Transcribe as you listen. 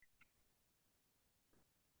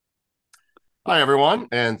Hi, everyone,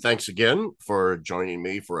 and thanks again for joining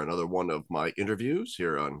me for another one of my interviews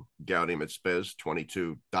here on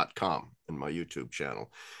GaudiumEtSpiz22.com and my YouTube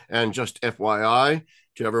channel. And just FYI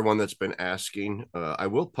to everyone that's been asking, I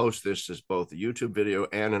will post this as both a YouTube video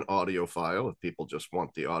and an audio file if people just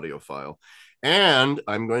want the audio file. And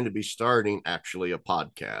I'm going to be starting actually a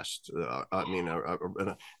podcast.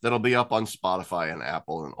 That'll be up on Spotify and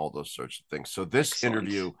Apple and all those sorts of things. So this Excellent.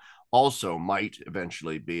 interview also might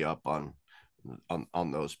eventually be up on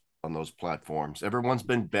those platforms. Everyone's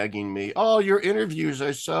been begging me, "Oh, your interviews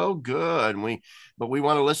are so good. But we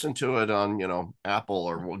want to listen to it on, Apple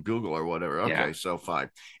or Google or whatever." Yeah, Okay, so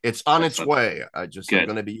fine. It's on its excellent. way. I'm Good.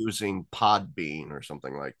 going to be using Podbean or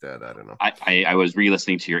something like that. I don't know. I was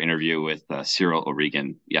re-listening to your interview with Cyril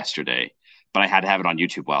O'Regan yesterday, but I had to have it on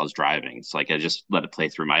YouTube while I was driving, so like I just let it play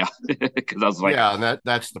through my because I was like, Yeah, and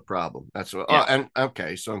that's the problem. That's what. Oh, yeah, and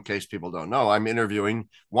okay. So in case people don't know, I'm interviewing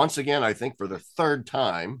once again. I think for the third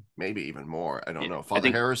time, maybe even more. I don't yeah. know. I Father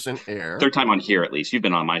think Harrison Ayre. third time on here at least. You've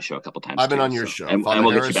been on my show a couple times I've been too, on your so show, and Father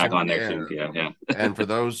we'll get you back Harrison on there too. Ayre. Yeah, yeah. And for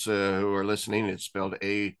those who are listening, it's spelled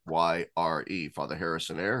Ayre, Father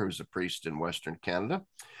Harrison Ayre, who's a priest in Western Canada.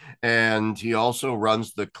 And he also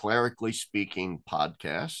runs the Clerically Speaking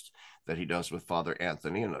podcast that he does with Father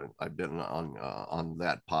Anthony. And I've been on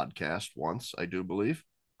that podcast once, I do believe.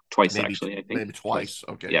 Twice Maybe actually, I think maybe twice.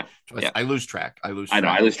 twice. Okay, Yeah, twice. yeah. I lose track. I lose I know.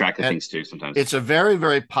 I track. lose track of And things too sometimes. it's a very,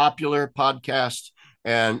 very popular podcast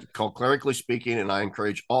and called Clerically Speaking. And I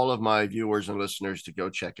encourage all of my viewers and listeners to go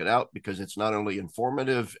check it out because it's not only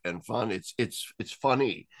informative and fun, it's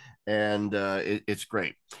funny and it's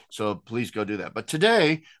great. So please go do that. But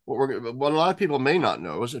today, what a lot of people may not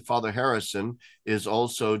know is that Father Harrison is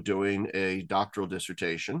also doing a doctoral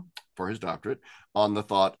dissertation for his doctorate on the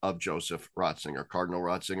thought of Joseph Ratzinger, Cardinal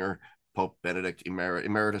Ratzinger, Pope Benedict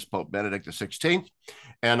Emeritus Pope Benedict XVI,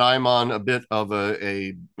 and I'm on a bit of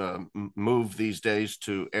a move these days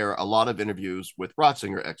to air a lot of interviews with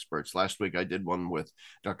Ratzinger experts. Last week I did one with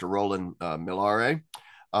Dr. Roland Milare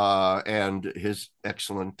and his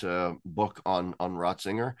excellent book on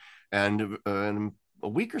Ratzinger, and in a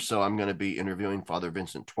week or so I'm going to be interviewing Father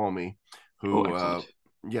Vincent Twomey, Oh, who excellent.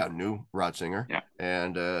 yeah, knew Ratzinger Yeah.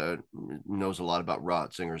 and knows a lot about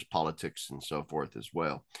Ratzinger's politics and so forth as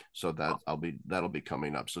well. So that'll be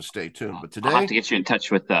coming up. So stay tuned. But I'll have today, to get you in touch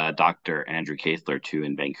with Dr. Andrew Kaethler too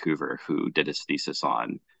in Vancouver, who did his thesis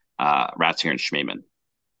on Ratzinger and Schmemann.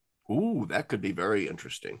 ooh, that could be very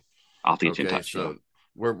interesting. I'll have to get you in Okay, touch. Yeah. so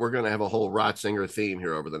we're going to have a whole Ratzinger theme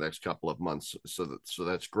here over the next couple of months. So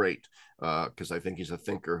that's great because I think he's a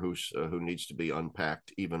thinker who needs to be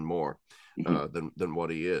unpacked even more Hmm. than what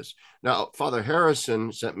he is. Now, Father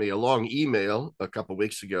Harrison sent me a long email a couple of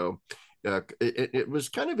weeks ago. It was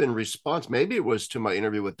kind of in response, maybe it was to my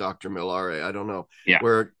interview with Dr. Milare, I don't know, Yeah.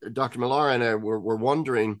 where Dr. Milare and I were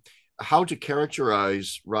wondering how to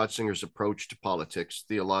characterize Ratzinger's approach to politics,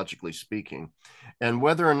 theologically speaking, and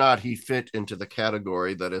whether or not he fit into the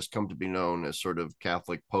category that has come to be known as sort of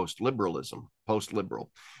Catholic post-liberalism, post-liberal.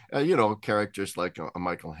 Characters like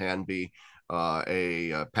Michael Hanby,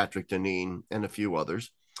 a Patrick Deneen, and a few others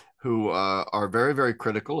who are very, very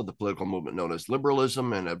critical of the political movement known as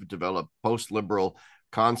liberalism and have developed post-liberal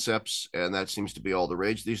concepts, and that seems to be all the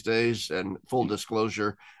rage these days. And full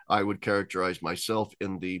disclosure, I would characterize myself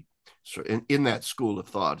in that school of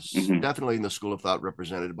thought, Hmm. definitely in the school of thought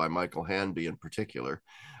represented by Michael Hanby in particular,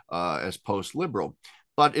 as post-liberal.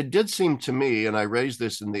 But it did seem to me, and I raised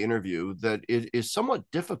this in the interview, that it is somewhat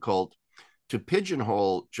difficult to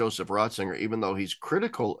pigeonhole Joseph Ratzinger, even though he's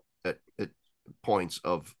critical at points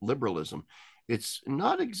of liberalism. It's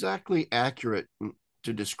not exactly accurate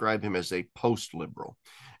to describe him as a post-liberal.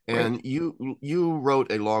 Right. And you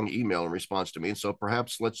wrote a long email in response to me, and so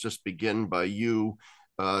perhaps let's just begin by you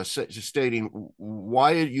stating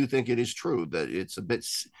why you think it is true that it's a bit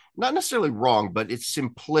not necessarily wrong, but it's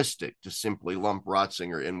simplistic to simply lump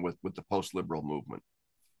Ratzinger in with the post-liberal movement.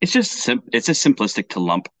 It's just simplistic to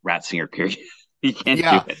lump Ratzinger. Period. You can't do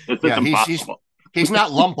Yeah, it. It's yeah, he's impossible. he's not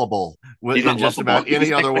lumpable He's in not just lumpable. about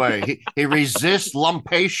any other Exactly. way. He resists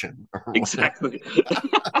lumpation or whatever. Exactly.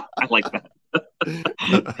 I like that.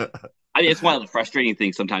 I mean, it's one of the frustrating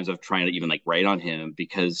things sometimes of trying to even like write on him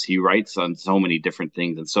because he writes on so many different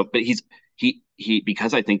things, and so but he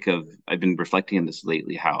because I've been reflecting on this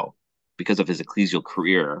lately how because of his ecclesial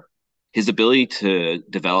career, his ability to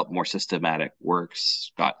develop more systematic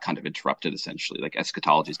works got kind of interrupted essentially. Like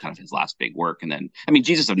eschatology is kind of his last big work, and then I mean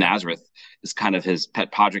Jesus of Yeah, Nazareth is kind of his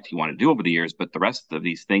pet project he wanted to do over the years, but the rest of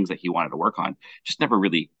these things that he wanted to work on just never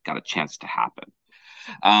really got a chance to happen.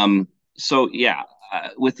 So yeah,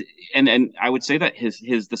 with and I would say that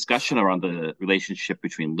his discussion around the relationship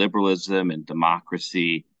between liberalism and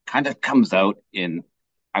democracy kind of comes out in,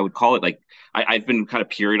 I would call it like, I've been kind of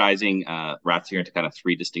periodizing Ratzinger into kind of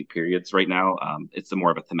three distinct periods right now. It's a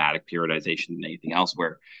more of a thematic periodization than anything else,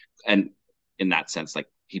 where, and in that sense, like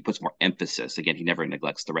he puts more emphasis. Again, he never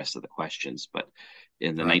neglects the rest of the questions, but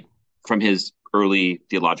in the Right. night from his early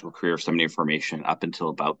theological career of seminary formation up until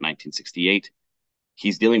about 1968,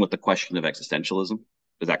 he's dealing with the question of existentialism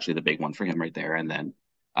is actually the big one for him right there. And then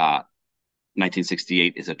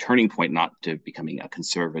 1968 is a turning point, not to becoming a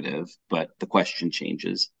conservative, but the question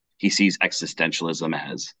changes. He sees existentialism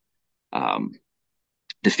as um,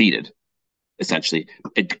 defeated. Essentially,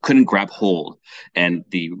 it couldn't grab hold, and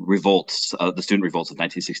the student revolts of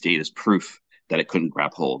 1968, is proof that it couldn't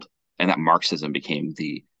grab hold, and that Marxism became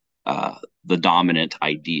the dominant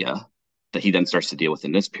idea that he then starts to deal with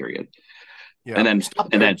in this period. Yeah. And then, Stop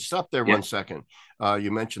and there. then, Stop there yeah, 1 second.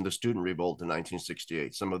 You mentioned the student revolt in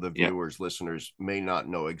 1968. Some of the yeah, viewers, listeners may not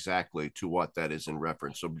know exactly to what that is in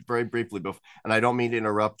reference. So very briefly, and I don't mean to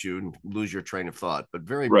interrupt you and lose your train of thought, but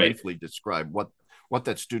very right. briefly describe what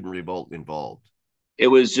that student revolt involved. It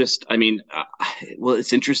was just, I mean, well,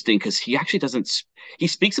 it's interesting because he actually doesn't. He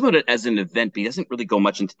speaks about it as an event, but he doesn't really go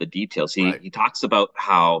much into the details. He Right. he talks about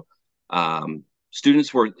how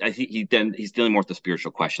students were. He's dealing more with the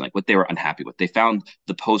spiritual question, like what they were unhappy with. They found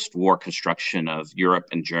the post-war construction of Europe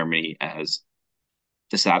and Germany as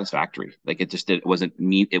dissatisfactory. Like it wasn't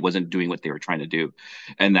meet. It wasn't doing what they were trying to do,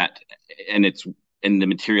 and that and it's and the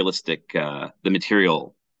materialistic, the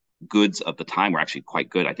material goods of the time were actually quite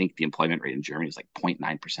good. I think the employment rate in Germany is like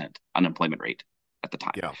 0.9% unemployment rate at the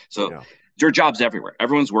time. Yeah. So Yeah. there are jobs everywhere.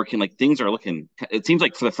 Everyone's working. Like things are looking. It seems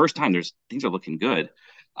like for the first time, there's things are looking good.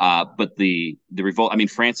 But the revolt. I mean,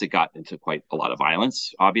 France, it got into quite a lot of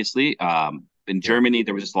violence. Obviously, in Yeah. Germany,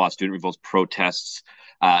 there was just a lot of student revolts, protests,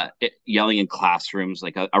 yelling in classrooms,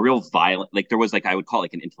 like a real violent. Like there was like I would call it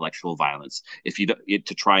like an intellectual violence. If you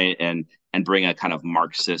to try and bring a kind of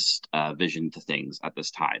Marxist vision to things at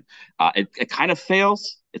this time. It kind of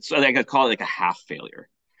fails. It's like I call it like a half failure.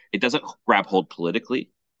 It doesn't grab hold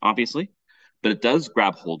politically, obviously, but it does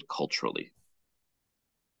grab hold culturally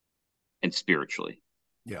and spiritually,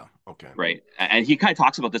 Yeah. Okay. right? And he kind of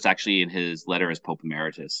talks about this actually in his letter as Pope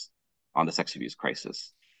Emeritus on the sex abuse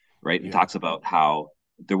crisis, right? He Yeah. talks about how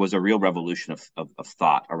there was a real revolution of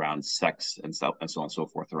thought around sex and so on and so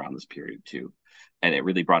forth around this period too. And it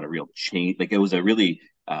really brought a real change. Like it was a really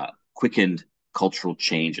quickened cultural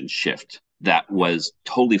change and shift that Yeah. was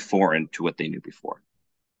totally foreign to what they knew before.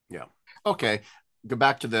 Yeah. Okay. Go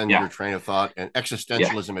back to then your Yeah. train of thought, and Yeah.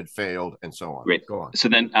 existentialism had failed and so on. Great. Go on. So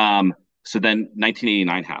then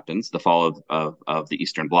 1989 happens, the fall of the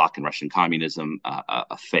Eastern Bloc, and Russian communism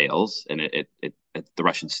fails, and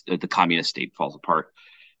the communist state falls apart.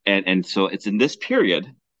 And so it's in this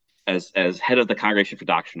period, as head of the Congregation for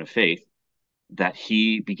Doctrine of Faith, that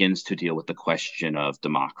he begins to deal with the question of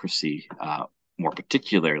democracy more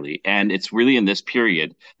particularly. And it's really in this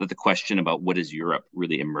period that the question about what is Europe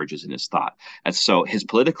really emerges in his thought. And so his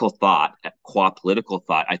political thought, qua political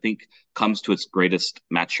thought, I think comes to its greatest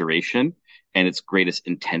maturation and its greatest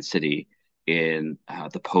intensity in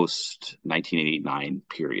the post 1989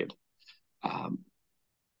 period. Um,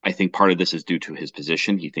 I think part of this is due to his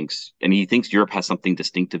position. He thinks Europe has something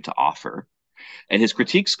distinctive to offer. And his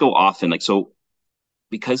critiques go often like so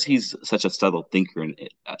because he's such a subtle thinker, and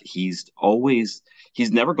he's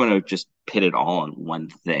never going to just pit it all on one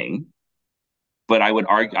thing. But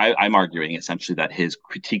I'm arguing essentially that his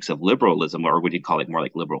critiques of liberalism, or what you call it more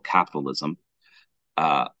like liberal capitalism,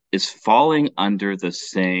 is falling under the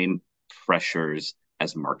same pressures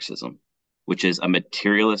as Marxism, which is a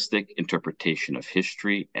materialistic interpretation of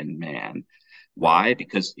history and man. Right. Why?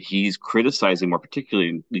 Because he's criticizing, more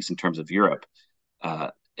particularly, at least in terms of Europe,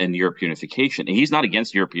 and Europe unification. And he's not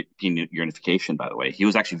against European unification, by the way. He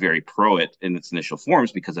was actually very pro it in its initial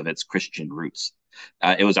forms because of its Christian roots.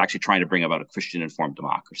 It was actually trying to bring about a Christian informed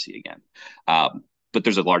democracy again. But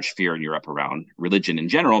there's a large fear in Europe around religion in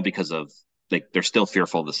general because of like they're still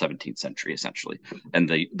fearful of the 17th century essentially and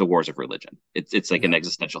the wars of religion. It's like an Yeah.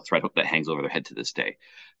 existential threat that hangs over their head to this day.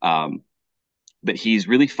 But he's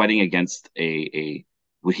really fighting against a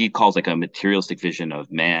what he calls like a materialistic vision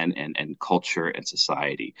of man and culture and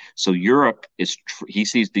society. So Europe he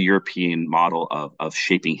sees the European model of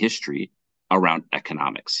shaping history around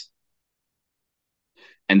economics.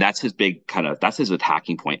 And that's his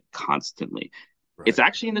attacking point constantly. It's Right.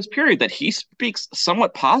 actually in this period that he speaks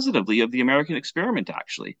somewhat positively of the American experiment,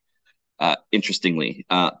 actually. Interestingly,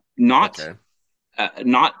 Okay.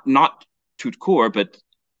 not tout court, but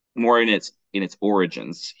more in its in its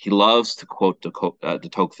origins. He loves to quote de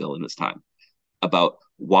Tocqueville in this time about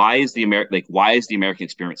why is the American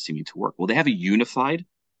experience seeming to work? Well, they have a unified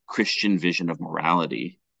Christian vision of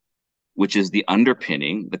morality, which is the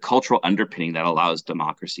underpinning, the cultural underpinning that allows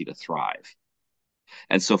democracy to thrive.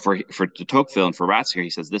 And so for de Tocqueville and for Ratzinger, he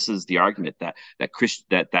says this is the argument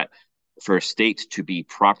that for a state to be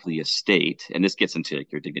properly a state, and this gets into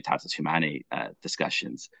like your dignitatis humanae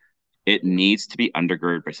discussions, it needs to be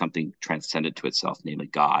undergirded by something transcendent to itself, namely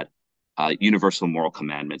God, universal moral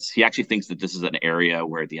commandments. He actually thinks that this is an area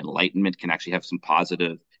where the Enlightenment can actually have some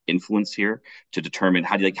positive influence here to determine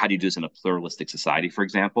how do you do this in a pluralistic society, for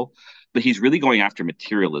example. But he's really going after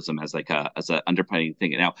materialism as like a as an underpinning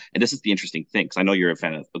thing. Now, and this is the interesting thing because I know you're a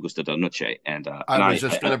fan of Augusto Del Noce, I was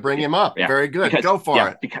just going to bring him up. Yeah, Very good. Go for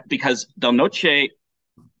it. Because Del Noce,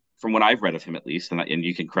 from what I've read of him at least, and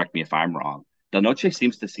you can correct me if I'm wrong, Del Noce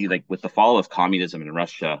seems to see like with the fall of communism in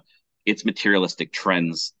Russia, its materialistic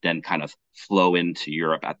trends then kind of flow into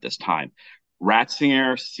Europe at this time.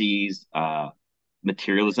 Ratzinger sees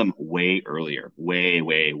materialism way earlier,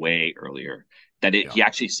 way earlier. He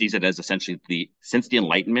actually sees it as essentially since the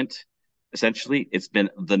Enlightenment, essentially it's been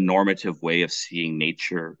the normative way of seeing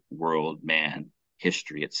nature, world, man,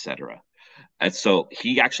 history, etc. And so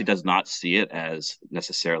he actually does not see it as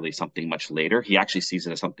necessarily something much later. He actually sees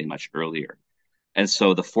it as something much earlier. And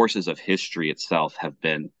so the forces of history itself have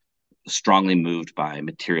been strongly moved by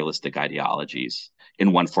materialistic ideologies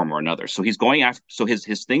in one form or another. So he's going after. So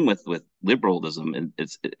his thing with liberalism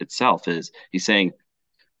itself is he's saying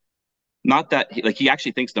not that he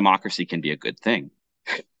actually thinks democracy can be a good thing.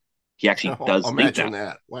 He actually does think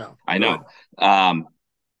that. Wow, I know,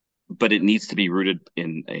 but it needs to be rooted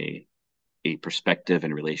in a perspective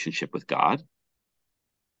and relationship with God.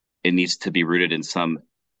 It needs to be rooted in some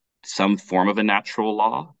form of a natural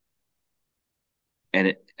law, and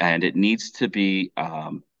it needs to be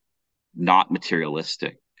not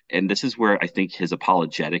materialistic. And this is where I think his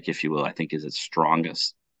apologetic, if you will, I think is its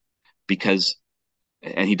strongest because,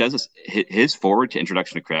 and he does this. His forward to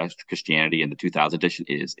Introduction to Christianity in the 2000 edition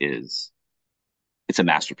is it's a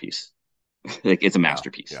masterpiece. Like it's a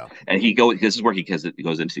masterpiece. Yeah. And this is where he goes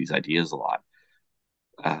into these ideas a lot.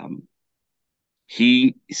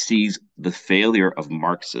 He sees the failure of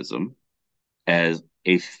Marxism as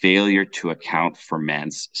a failure to account for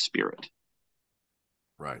man's spirit.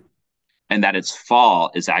 Right. And that its fall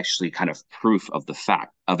is actually kind of proof of the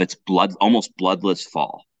fact of its almost bloodless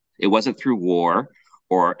fall. It wasn't through war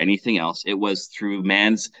or anything else. It was through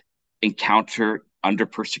man's encounter under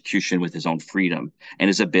persecution with his own freedom and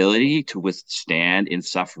his ability to withstand in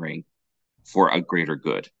suffering for a greater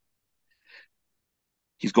good.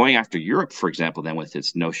 He's going after Europe, for example, then with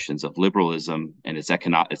its notions of liberalism and its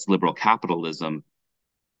liberal capitalism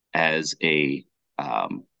as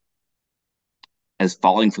as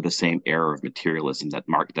falling for the same error of materialism that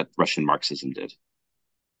Russian Marxism did.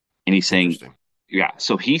 And he's saying, yeah,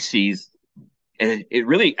 so he sees it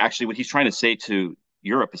really actually what he's trying to say to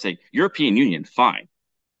Europe is saying, European Union, fine.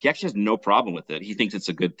 He actually has no problem with it. He thinks it's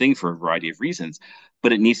a good thing for a variety of reasons,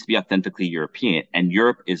 but it needs to be authentically European. And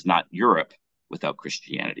Europe is not Europe without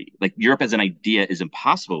Christianity. Like Europe as an idea is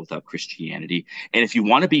impossible without Christianity. And if you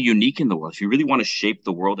want to be unique in the world, if you really want to shape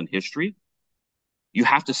the world and history, you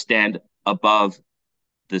have to stand above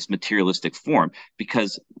this materialistic form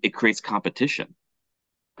because it creates competition.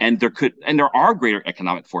 And there are greater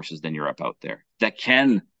economic forces than Europe out there that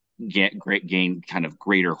can gain kind of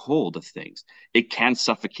greater hold of things. It can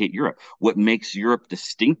suffocate Europe. What makes Europe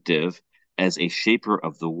distinctive as a shaper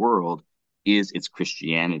of the world is its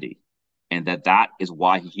Christianity. And that is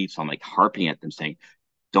why he keeps on like harping at them saying,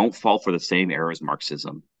 don't fall for the same error as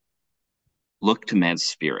Marxism. Look to man's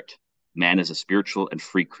spirit. Man is a spiritual and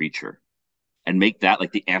free creature, and make that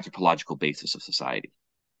like the anthropological basis of society.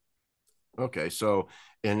 Okay, so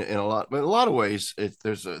in a lot of ways,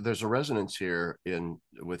 there's a resonance here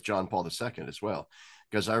with John Paul II as well,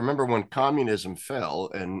 because I remember when communism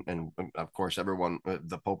fell, and of course everyone,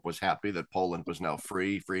 the Pope was happy that Poland was now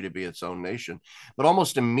free to be its own nation, but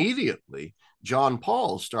almost immediately John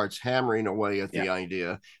Paul starts hammering away at the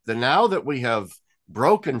idea that now that we have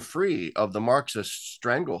broken free of the Marxist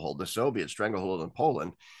stranglehold, the Soviet stranglehold in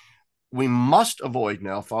Poland, we must avoid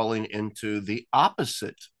now falling into the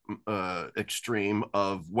opposite extreme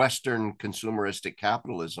of Western consumeristic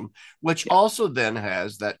capitalism, which also then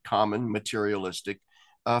has that common materialistic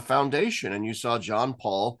foundation. And you saw John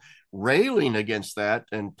Paul railing against that.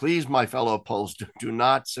 And please, my fellow Poles, do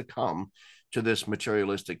not succumb to this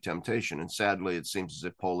materialistic temptation. And sadly, it seems as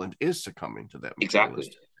if Poland is succumbing to that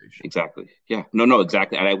materialistic temptation. Exactly. Yeah. No,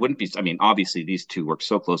 exactly. And I wouldn't be, I mean, obviously these two work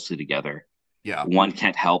so closely together. Yeah. one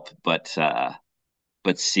can't help but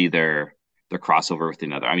see their crossover with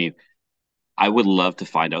another. I mean, I would love to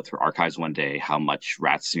find out through archives one day how much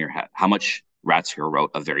Ratzinger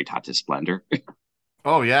wrote of Veritatis Splendor.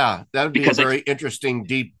 Oh yeah, that would be a because very like interesting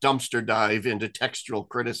deep dumpster dive into textual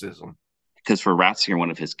criticism. because for Ratzinger, one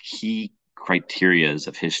of his key criterias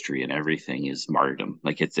of history and everything is martyrdom.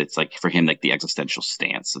 Like it's like for him like the existential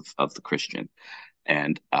stance of the Christian.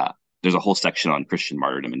 And there's a whole section on Christian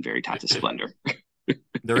martyrdom in Veritatis Splendor.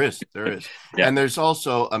 There is, Yeah, and there's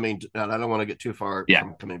also, I mean, and I don't want to get too far yeah,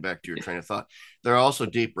 from coming back to your train of thought. There are also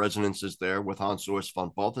deep resonances there with Hans Urs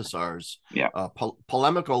von Balthasar's yeah.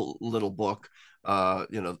 polemical little book,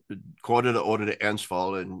 quoted Ode to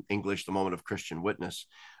Ensfall in English, The Moment of Christian Witness.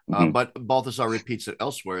 Mm-hmm. But Balthasar repeats it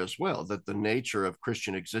elsewhere as well, that the nature of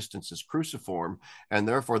Christian existence is cruciform, and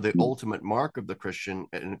therefore the ultimate mark of the Christian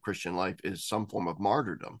in Christian life is some form of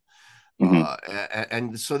martyrdom. Mm-hmm.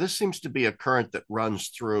 And so this seems to be a current that runs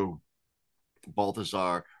through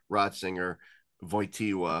Balthasar, Ratzinger,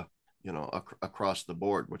 Wojtyła, across the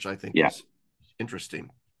board, which I think Yeah. is interesting.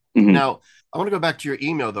 Mm-hmm. Now, I want to go back to your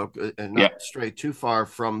email though, and Yeah. not stray too far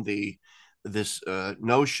from this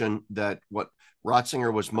notion that what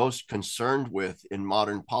Ratzinger was most concerned with in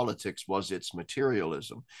modern politics was its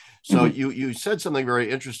materialism. So Mm-hmm. you said something very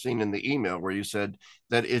interesting in the email where you said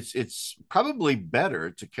that it's probably better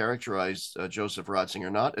to characterize Joseph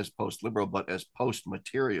Ratzinger not as post-liberal but as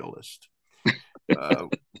post-materialist. Uh,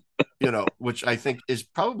 which I think is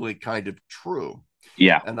probably kind of true.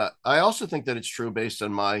 Yeah. And I also think that it's true based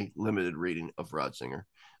on my limited reading of Ratzinger,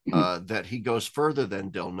 Mm-hmm. that he goes further than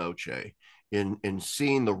Del Noce in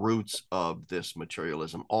seeing the roots of this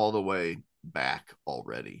materialism all the way back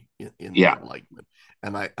already in the Yeah. Enlightenment.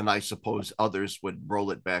 And I suppose others would roll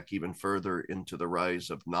it back even further into the rise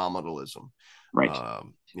of nominalism. Right.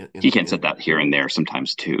 Um, He in, can set in that here and there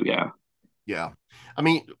sometimes too. Yeah. Yeah. I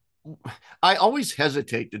mean, I always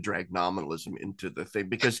hesitate to drag nominalism into the thing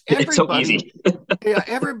because It's so easy.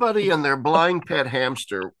 everybody and their blind pet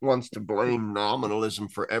hamster wants to blame nominalism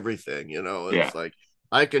for everything. Yeah. It's like,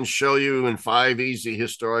 I can show you in 5 easy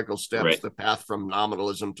historical steps Right. the path from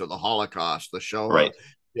nominalism to the Holocaust, the Shoah. Right.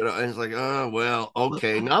 And it's like, oh well,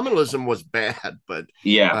 okay, nominalism was bad, but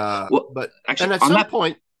Yeah. Well, but actually, and at on some that,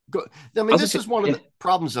 point, I I mean, was this gonna is say, one of yeah, the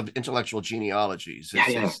problems of intellectual genealogies. yeah,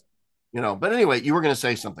 Is yeah. is But anyway, you were going to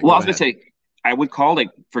say something. Well, I Go was gonna ahead. say, I would call like,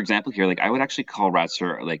 for example, here, like I would actually call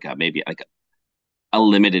Ratzer like maybe like a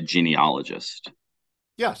limited genealogist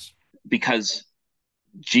Yes. because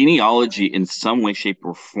genealogy, in some way, shape,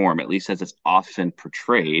 or form, at least as it's often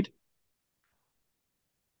portrayed,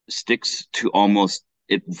 sticks to almost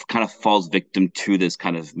it kind of falls victim to this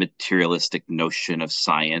kind of materialistic notion of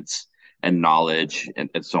science and knowledge and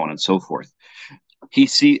so on and so forth.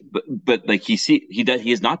 But like he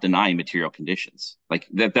is not denying material conditions. Like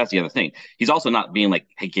that's the other thing. He's also not being like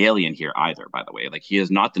Hegelian here either, by the way. Like he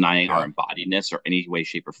is not denying our Yeah. embodiedness or any way,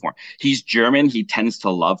 shape, or form. He's German. He tends to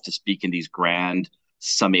love to speak in these grand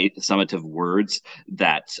summative words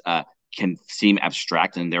that can seem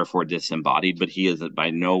abstract and therefore disembodied, but he is by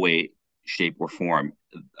no way, shape, or form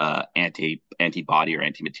antibody or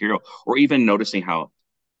anti material, or even noticing how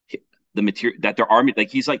the material that there are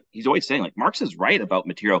he's always saying like Marx is right about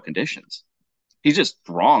material conditions. He's just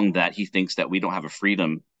wrong that he thinks that we don't have a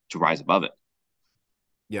freedom to rise above it.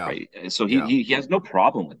 Yeah. Right. So Yeah. he has no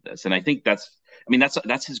problem with this. And I think that's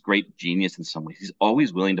his great genius in some ways. He's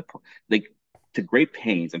always willing to put like to great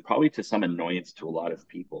pains and probably to some annoyance to a lot of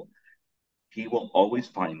people. He will always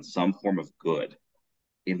find some form of good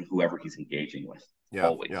in whoever he's engaging with. Yeah. Yeah.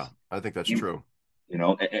 Always. I think that's He, true.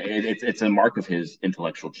 it's a mark of his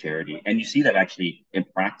intellectual charity, and you see that actually in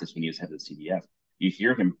practice when he was head of the CDF. You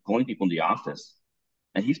hear him pulling people in the office,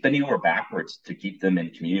 and he's bending over backwards to keep them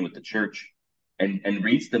in communion with the church, and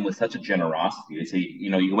reads them with such a generosity. They say,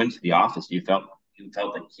 you went to the office, you felt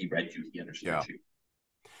like he read you, he understood Yeah. you,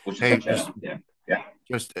 which is Hey, such a yeah, yeah.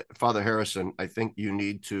 just Father Harrison, I think you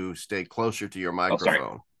need to stay closer to your Oh, sorry,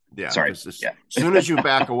 microphone. Yeah, sorry, because as yeah, soon as you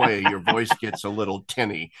back away, your voice gets a little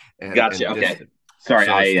tinny and gotcha. Okay, distant. sorry,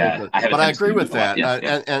 So stay close. I have a But I tendency agree to with move a lot. that,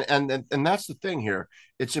 Yes, yeah, and that's the thing here.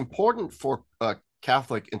 It's important for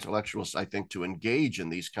Catholic intellectuals, I think, to engage in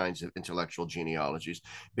these kinds of intellectual genealogies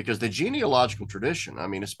because the genealogical tradition, I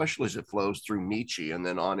mean, especially as it flows through Nietzsche and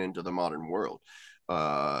then on into the modern world,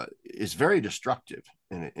 is very destructive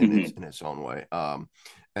mm-hmm. in its own way.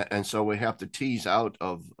 And so we have to tease out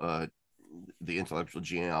of the intellectual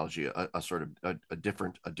genealogy a sort of a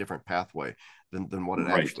different pathway than what it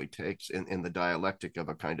Right. actually takes in the dialectic of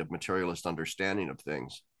a kind of materialist understanding of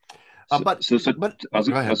things. So, But so, so but I was,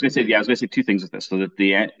 go I was ahead. going to say, yeah, I was going to say two things with this. So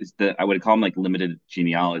that is the I would call him like limited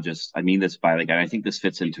genealogists. I mean this by like, and I think this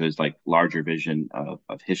fits into his like larger vision of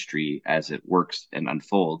history as it works and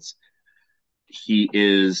unfolds. He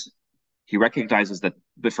is he recognizes that,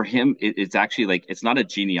 but for him, it's actually like it's not a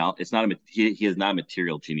geneal, it's not a he is not a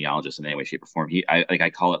material genealogist in any way, shape, or form. I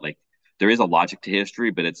call it like there is a logic to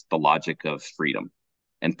history, but it's the logic of freedom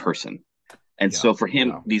and person. And Yeah, so for him,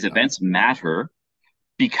 yeah, these yeah, events matter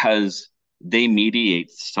because they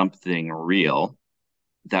mediate something real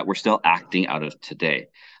that we're still acting out of today.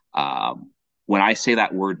 When I say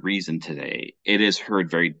that word reason today, it is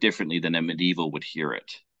heard very differently than a medieval would hear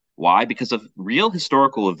it. Why? Because of real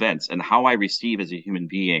historical events and how I receive as a human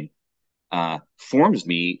being forms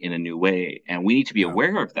me in a new way. And we need to be yeah,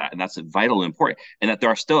 aware of that. And that's vital and important. And that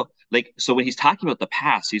there are still, like, so when he's talking about the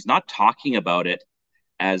past, he's not talking about it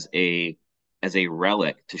as a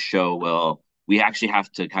relic to show, well, we actually have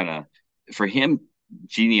to kind of, for him,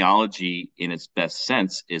 genealogy in its best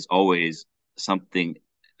sense is always something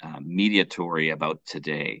mediatory about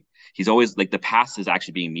today. He's always like the past is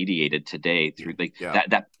actually being mediated today through like yeah.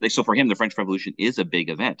 that like, so for him the French Revolution is a big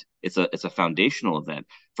event. It's a foundational event.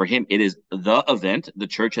 For him it is the event the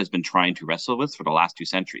church has been trying to wrestle with for the last 2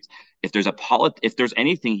 centuries. If there's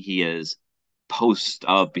anything he is post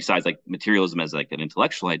of besides like materialism as like an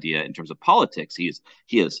intellectual idea in terms of politics, he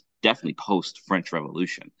is definitely post French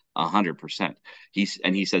Revolution 100%. He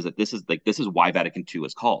says that this is why Vatican II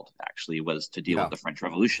was called, actually, was to deal with Yeah. the French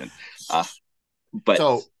Revolution. uh but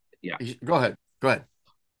So yeah. go ahead. Go ahead.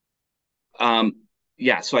 um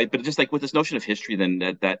yeah, so I but just like with this notion of history,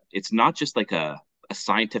 then that it's not just like a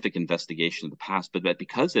scientific investigation of the past, but that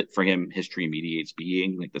because it for him history mediates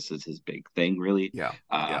being, like this is his big thing really. Yeah.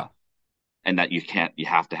 uh Yeah. and that you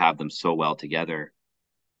have to have them so well together.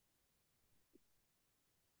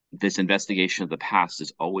 This investigation of the past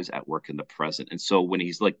is always at work in the present. And so when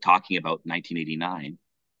he's like talking about 1989,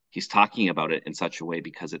 he's talking about it in such a way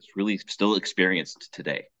because it's really still experienced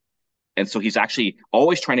today. And so he's actually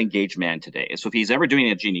always trying to engage man today. And so if he's ever doing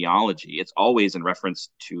a genealogy, it's always in reference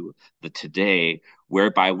to the today,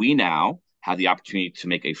 whereby we now have the opportunity to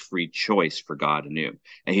make a free choice for God anew.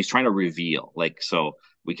 And he's trying to reveal, like, so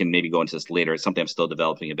we can maybe go into this later. It's something I'm still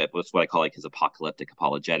developing a bit, but it's what I call like his apocalyptic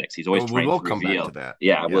apologetics. He's always We trying will to come back to reveal, that.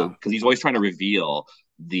 yeah, well, Yeah. because he's always trying to reveal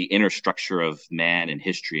the inner structure of man and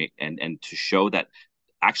history, and to show that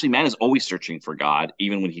actually man is always searching for God,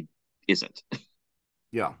 even when he isn't.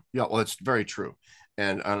 Yeah. Yeah. Well, it's very true.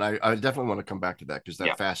 And I definitely want to come back to that because that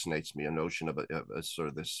Yeah, fascinates me, a notion of a sort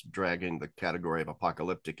of this dragging the category of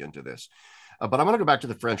apocalyptic into this. But I want to go back to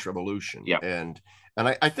the French Revolution, yeah. and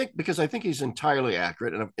I think because I think he's entirely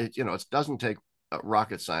accurate, and it doesn't take a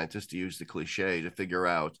rocket scientist to use the cliche to figure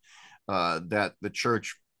out that the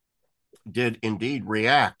church did indeed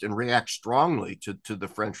react and react strongly to the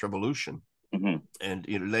French Revolution Mm-hmm. and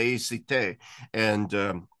laicite and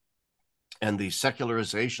and the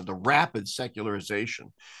secularization, the rapid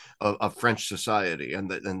secularization of French society, and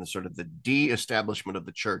the sort of the de-establishment of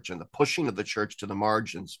the church and the pushing of the church to the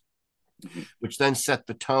margins, Mm-hmm. which then set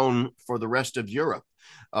the tone for the rest of Europe,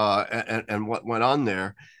 and what went on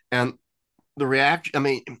there. And the reaction, I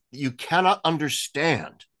mean, you cannot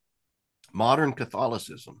understand modern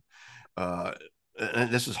Catholicism. Uh,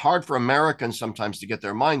 and this is hard for Americans sometimes to get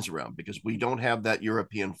their minds around because we don't have that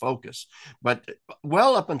European focus. But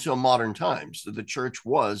well up until modern times, the church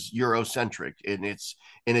was Eurocentric in its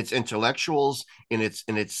intellectuals, in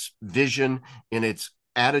its vision, in its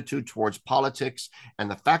attitude towards politics.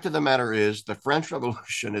 And the fact of the matter is, the French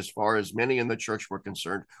Revolution, as far as many in the church were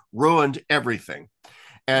concerned, ruined everything. Right.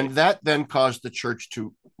 And that then caused the church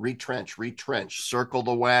to retrench, circle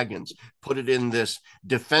the wagons, put it in this Yeah.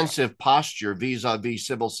 defensive posture vis-a-vis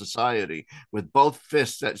civil society with both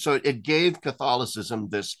fists. So it gave Catholicism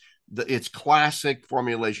its classic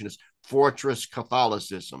formulation is fortress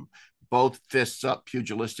Catholicism, both fists up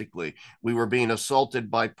pugilistically. We were being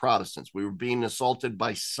assaulted by Protestants. We were being assaulted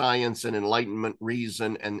by science and enlightenment,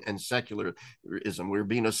 reason, and secularism. We were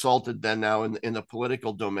being assaulted then now in the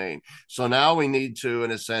political domain. So now we need to,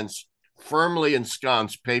 in a sense, firmly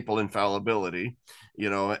ensconce papal infallibility,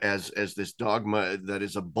 as this dogma that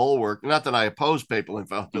is a bulwark. Not that I oppose papal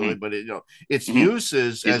infallibility, Mm-hmm. but its Mm-hmm.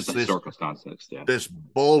 uses These are as the historical context. Yeah. this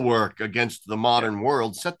bulwark against the Yeah. modern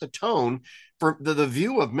world set the tone for the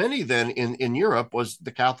view of many then in Europe was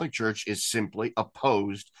the Catholic Church is simply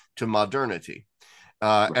opposed to modernity.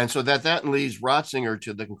 Right. And so that leads Ratzinger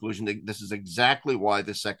to the conclusion that this is exactly why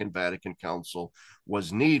the Second Vatican Council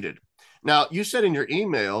was needed. Now, you said in your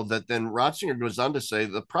email that then Ratzinger goes on to say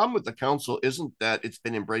the problem with the council isn't that it's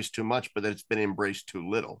been embraced too much, but that it's been embraced too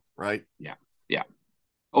little, right? Yeah. Yeah.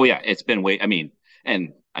 Oh yeah, it's been way. I mean,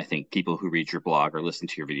 and I think people who read your blog or listen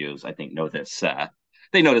to your videos, I think know this.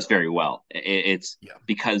 They know this very well. It's Yeah,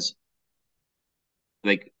 because,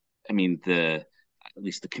 like, I mean, the at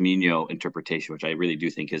least the communio interpretation, which I really do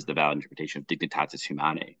think is the valid interpretation of dignitatis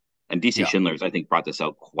humanae, and DC yeah, Schindler's, I think, brought this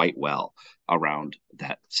out quite well around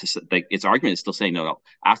that. Like, its argument is still saying no, no.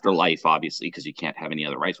 After life, obviously, because you can't have any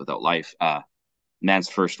other rights without life. Man's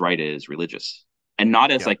first right is religious, and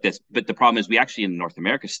not as yeah, like this. But the problem is, we actually in North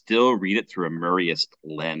America still read it through a Murrayist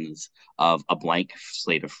lens of a blank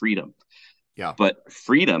slate of freedom. yeah, But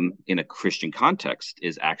freedom in a Christian context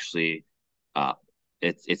is actually uh,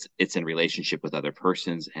 it's in relationship with other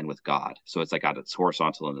persons and with God. So it's like got its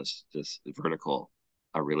horizontal and this vertical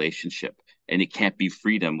relationship, and it can't be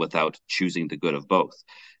freedom without choosing the good of both.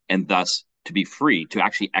 And thus, to be free, to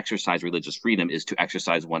actually exercise religious freedom, is to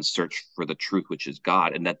exercise one's search for the truth, which is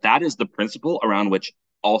God, and that is the principle around which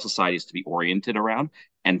all society is to be oriented around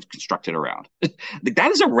and constructed around.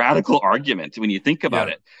 That is a radical argument when you think about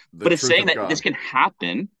yeah. it, The but it's truth saying of that this God. can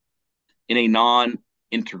happen in a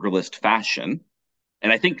non-integralist fashion.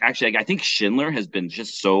 And I think actually, I think Schindler has been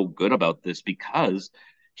just so good about this because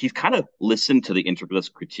he's kind of listened to the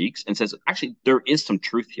integralist critiques and says, actually, there is some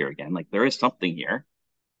truth here again. Like, there is something here,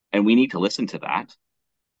 and we need to listen to that.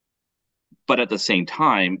 But at the same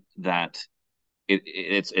time, that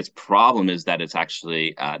its problem is that it's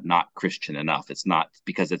actually not Christian enough. It's not,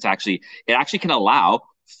 because it actually can allow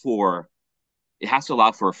for, it has to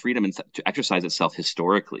allow for a freedom to exercise itself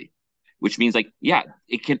historically, which means, like, yeah,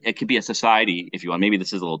 it can be a society, if you want. Maybe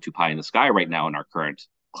this is a little too pie in the sky right now in our current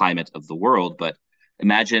climate of the world, but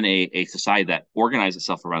imagine a society that organized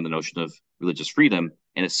itself around the notion of religious freedom,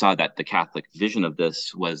 and it saw that the Catholic vision of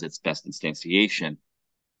this was its best instantiation.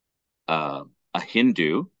 A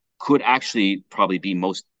Hindu could actually probably be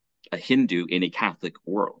most a Hindu in a Catholic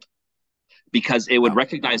world, because it would Yeah,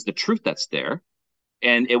 recognize the truth that's there,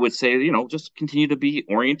 and it would say, just continue to be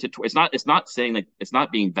oriented to. It's not saying, like, it's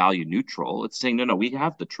not being value neutral. It's saying, no, no, we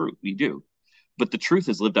have the truth, we do, but the truth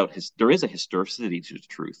is lived out. There is a historicity to the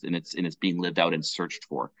truth, and it's being lived out and searched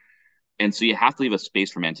for. And so you have to leave a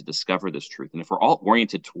space for man to discover this truth. And if we're all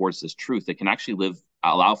oriented towards this truth, it can actually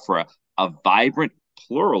allow for a vibrant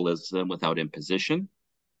pluralism without imposition,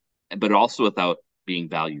 but also without being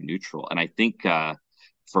value neutral. And I think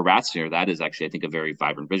for Ratzinger, that is actually, I think, a very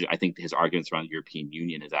vibrant vision. I think his arguments around the European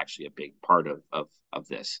Union is actually a big part of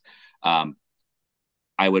this. Um,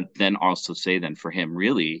 I would then also say, then, for him,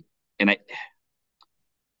 really, and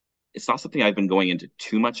it's not something I've been going into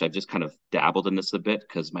too much. I've just kind of dabbled in this a bit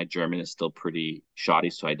because my German is still pretty shoddy,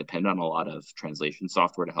 so I depend on a lot of translation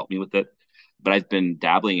software to help me with it. But I've been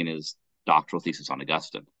dabbling in his doctoral thesis on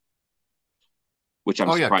Augustine, which I'm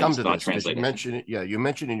oh yeah, surprised come is to not this because you translated. mentioned it. Yeah, you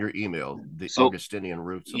mentioned in your email the So Augustinian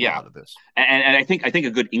roots of a yeah, lot of this. and I think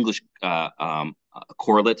a good English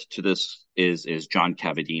correlate to this is John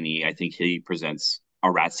Cavadini. I think he presents a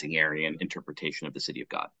Ratzingerian interpretation of the City of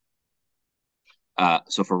God.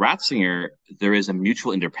 So for Ratzinger, there is a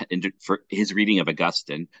mutual independence for his reading of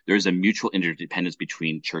Augustine. There is a mutual interdependence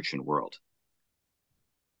between church and world.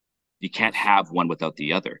 You can't Yes. have one without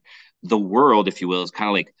the other. The world, if you will, is kind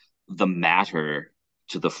of like the matter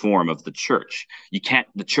to the form of the church. You can't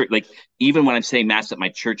the church, like, even when I'm saying mass at my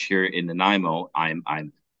church here in Nanaimo, I'm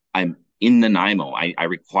in Nanaimo. I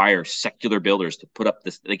require secular builders to put up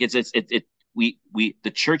this, like, we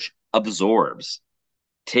the church absorbs,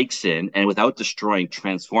 takes in, and without destroying,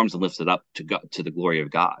 transforms and lifts it up to God, to the glory of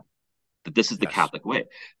God. That this is the Yes. Catholic way,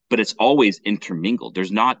 but it's always intermingled.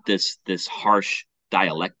 There's not this harsh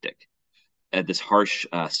dialectic, this harsh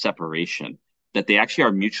separation. That they actually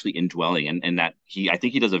are mutually indwelling, and that I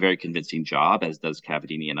think he does a very convincing job, as does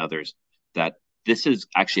Cavadini and others. That this is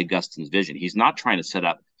actually Augustine's vision. He's not trying to set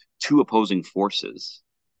up two opposing forces,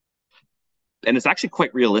 and it's actually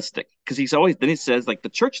quite realistic, because he says, like, the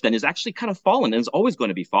church then is actually kind of fallen and is always going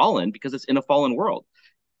to be fallen because it's in a fallen world,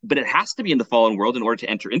 but it has to be in the fallen world in order to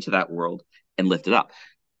enter into that world and lift it up.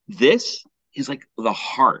 This is like the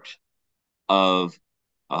heart of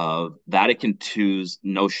Vatican II's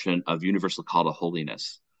notion of universal call to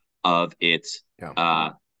holiness, of its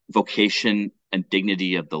Yeah. vocation and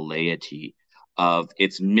dignity of the laity, of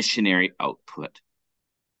its missionary output.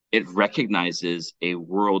 It recognizes a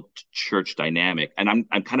world church dynamic, and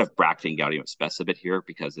I'm kind of bracketing Gaudium et Spes a bit here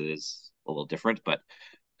because it is a little different, but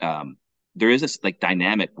um, there is this, like,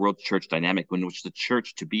 dynamic world church dynamic in which the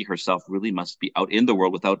church, to be herself, really must be out in the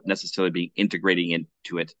world without necessarily being integrating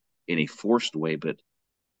into it in a forced way, but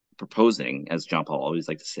proposing, as John Paul always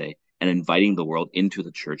liked to say, and inviting the world into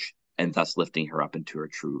the church, and thus lifting her up into her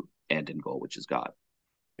true end and goal, which is God.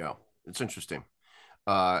 Yeah. It's interesting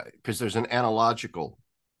because there's an analogical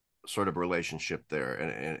sort of relationship there,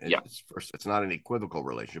 and Yeah, it's first, it's not an equivocal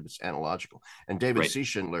relationship, it's analogical. And David right. C.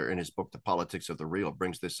 Schindler, in his book The Politics of the Real,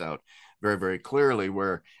 brings this out very, very clearly.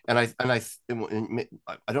 Where, I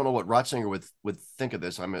don't know what Ratzinger would think of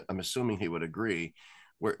this. I'm assuming he would agree.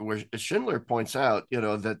 Where Schindler points out,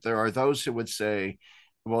 that there are those who would say,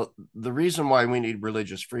 well, the reason why we need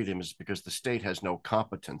religious freedom is because the state has no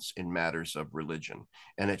competence in matters of religion,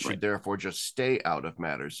 and it Right. should therefore just stay out of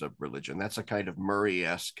matters of religion. That's a kind of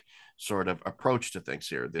Murray-esque sort of approach to things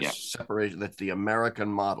here. This Yeah. separation, that's the American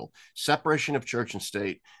model, separation of church and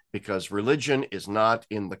state, because religion is not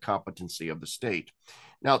in the competency of the state.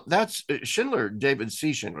 Now, that's Schindler, David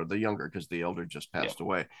C. Schindler, the younger, because the elder just Yeah. passed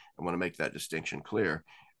away. I want to make that distinction clear.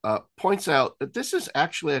 Points out that this is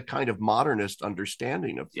actually a kind of modernist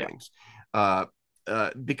understanding of Yeah. things,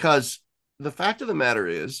 because the fact of the matter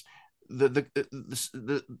is,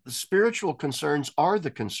 the spiritual concerns are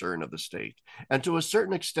the concern of the state, and to a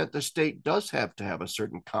certain extent, the state does have to have a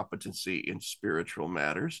certain competency in spiritual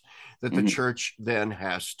matters that the Hmm. church then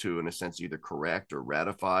has to, in a sense, either correct or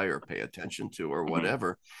ratify or pay attention to or Hmm.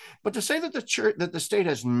 whatever. But to say that the state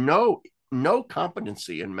has no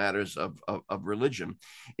competency in matters of religion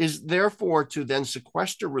is therefore to then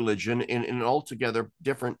sequester religion in an altogether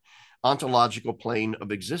different ontological plane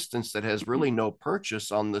of existence that has Hmm. really no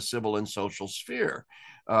purchase on the civil and social sphere.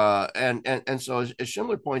 And so, as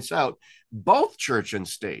Schindler points out, both church and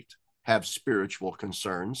state have spiritual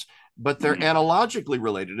concerns, but they're Hmm. analogically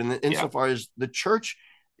related. And Yeah. insofar as the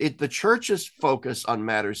church's focus on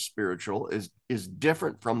matters spiritual is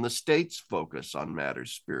different from the state's focus on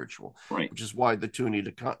matters spiritual, Right. which is why the two need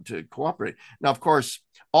to cooperate. Now, of course,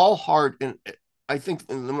 all hard and I think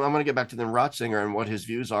I'm going to get back to the Ratzinger and what his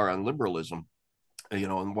views are on liberalism,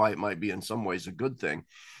 and why it might be in some ways a good thing,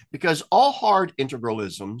 because all hard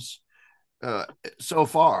integralisms uh, so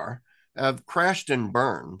far have crashed and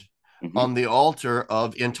burned Hmm. on the altar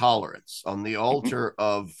of intolerance, on the Hmm. altar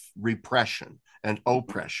of repression and Hmm.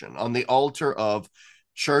 oppression, on the altar of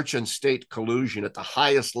church and state collusion at the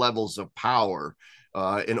highest levels of power,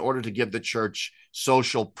 in order to give the church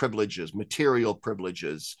social privileges, material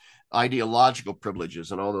privileges, ideological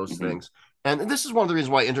privileges, and all those Hmm. things. And this is one of the reasons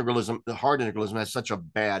why hard integralism, has such a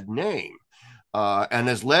bad name, and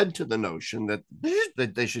has led to the notion that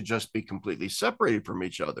they should just be completely separated from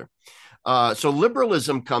each other. So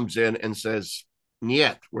liberalism comes in and says,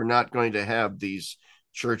 "Yet we're not going to have these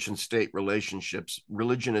church and state relationships.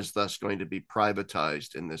 Religion is thus going to be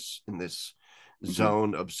privatized in this Hmm.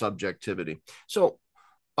 zone of subjectivity." So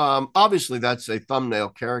obviously, that's a thumbnail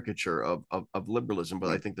caricature of liberalism, but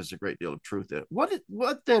I Right. think there's a great deal of truth in it.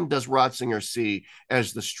 What then does Ratzinger see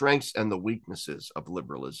as the strengths and the weaknesses of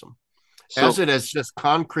liberalism, as So, it has just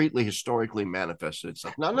concretely historically manifested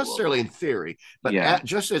itself, not necessarily in theory, but yeah.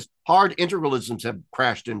 just as hard integralisms have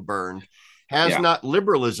crashed and burned, has Yeah. not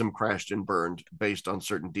liberalism crashed and burned based on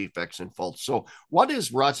certain defects and faults? So, what is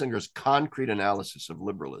Ratzinger's concrete analysis of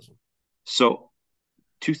liberalism? So,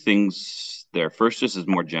 two things there. First, this is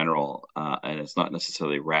more general, and it's not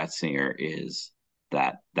necessarily Ratzinger, is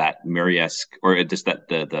that Murray-esque, or just that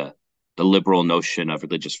the liberal notion of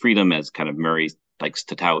religious freedom, as kind of Murray likes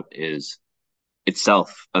to tout, is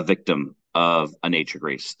itself a victim of a nature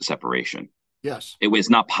grace separation. Yes. It was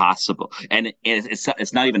not possible, and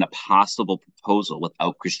it's not even a possible proposal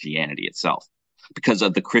without Christianity itself, because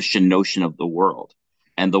of the Christian notion of the world,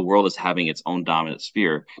 and the world as having its own dominant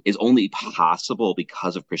sphere is only possible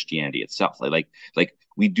because of Christianity itself. Like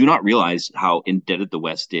we do not realize how indebted the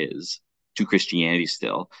West is to Christianity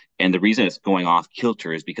still, and the reason it's going off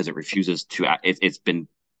kilter is because it refuses to. It's been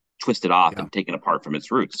twisted off Yeah. and taken apart from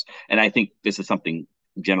its roots, and I think this is something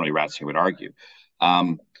generally Ratzinger would argue.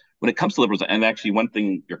 Um, when it comes to liberals, and actually one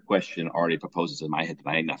thing your question already proposes in my head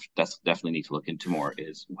that I definitely need to look into more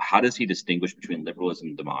is how does he distinguish between liberalism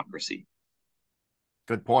and democracy?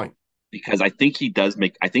 Good point. Because I think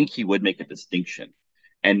he would make a distinction.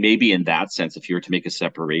 And maybe in that sense, if you were to make a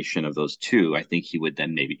separation of those two, I think he would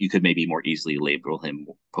then you could maybe more easily label him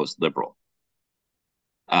post-liberal.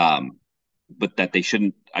 Um, but that they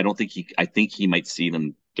shouldn't, I think he might see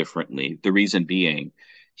them differently. The reason being,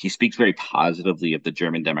 he speaks very positively of the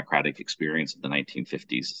German democratic experience of the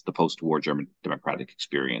 1950s, the post-war German democratic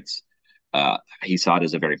experience. He saw it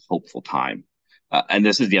as a very hopeful time. And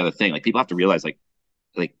this is the other thing, like people have to realize, like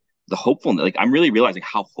the hopefulness, like I'm really realizing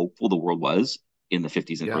how hopeful the world was in the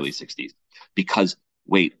 50s and early Yes. 60s, because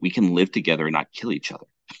wait, we can live together and not kill each other.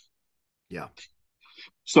 Yeah.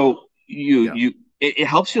 So Yeah. it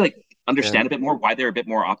helps you like understand And a bit more why they're a bit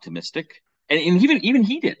more optimistic. And even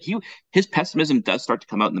he did. His pessimism does start to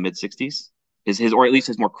come out in the mid 60s. his or at least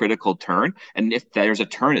his more critical turn. And if there's a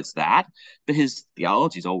turn, it's that. But his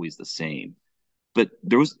theology is always the same. But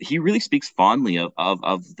he really speaks fondly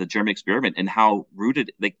of the German experiment and how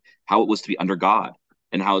rooted, like how it was to be under God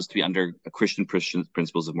and how it's to be under Christian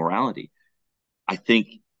principles of morality. I think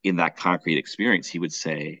in that concrete experience, he would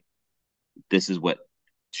say, this is what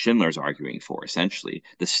Schindler's arguing for, essentially.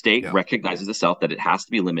 The state Yeah. recognizes itself that it has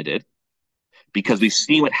to be limited because we've Yes.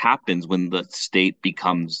 seen what happens when the state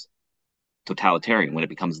becomes totalitarian, when it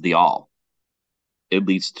becomes the all. It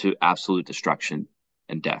leads to absolute destruction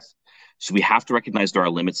and death. So we have to recognize there are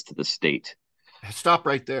limits to the state. Stop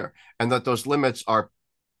right there. And that those limits are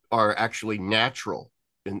actually natural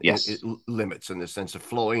Yes. limits in the sense of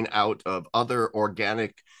flowing out of other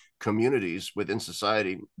organic communities within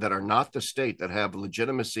society that are not the state, that have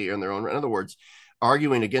legitimacy in their own. In other words,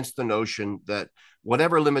 arguing against the notion that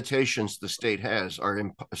whatever limitations the state has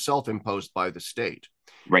are self-imposed by the state,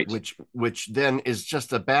 Right. which then is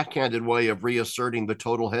just a backhanded way of reasserting the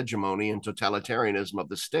total hegemony and totalitarianism of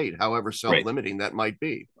the state, however Right. self-limiting that might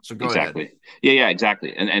be. So go ahead. Exactly. Yeah, yeah,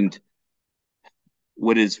 exactly. And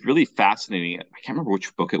what is really fascinating, I can't remember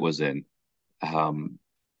which book it was in. Um,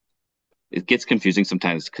 it gets confusing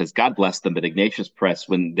sometimes because God bless them, but Ignatius Press,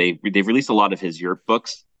 when they've released a lot of his Europe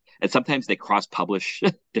books, and sometimes they cross publish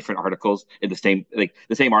different articles in the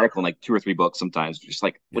same article in like two or three books. Sometimes just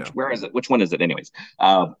like Yeah. where is it? Which one is it? Anyways,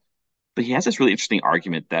 but he has this really interesting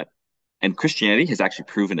argument that, and Christianity has actually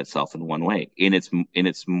proven itself in one way in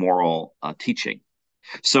its moral teaching.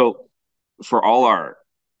 So for all our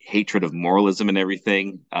hatred of moralism and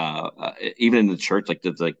everything, even in the church,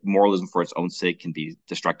 like moralism for its own sake can be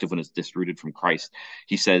destructive when it's disrooted from Christ.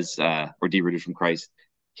 He says, or derooted from Christ.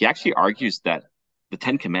 He actually argues that the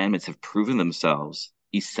Ten Commandments have proven themselves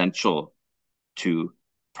essential to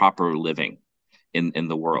proper living in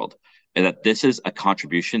the world, and that this is a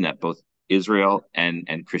contribution that both Israel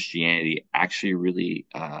and Christianity actually really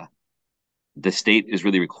the state is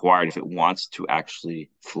really required if it wants to actually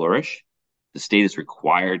flourish. The state is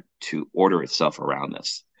required to order itself around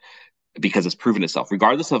this because it's proven itself,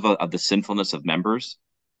 regardless of the sinfulness of members.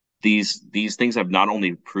 These things have not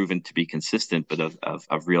only proven to be consistent, but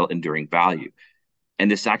of real enduring value.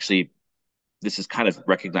 And this is kind of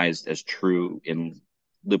recognized as true in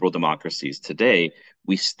liberal democracies today.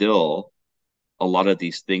 We still a lot of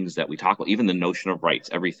these things that we talk about, even the notion of rights,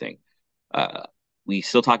 everything. Uh, we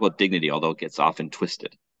still talk about dignity, although it gets often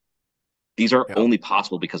twisted. These are Yeah. only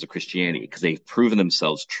possible because of Christianity, because they've proven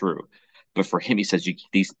themselves true. But for him, he says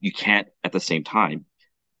you can't at the same time.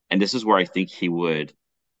 And this is where I think he would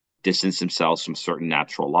distance himself from certain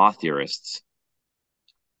natural law theorists.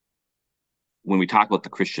 When we talk about the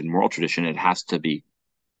Christian moral tradition, it has to be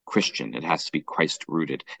Christian. It has to be Christ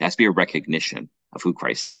rooted. It has to be a recognition of who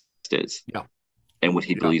Christ is Yeah. and what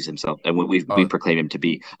he Yeah. believes himself and what we Uh, proclaim him to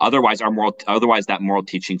be. Otherwise that moral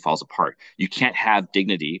teaching falls apart. You can't have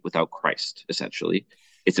dignity without Christ, essentially.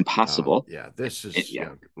 It's impossible. yeah,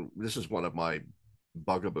 Yeah. this is one of my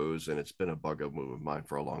bugaboos, and it's been a bugaboo of mine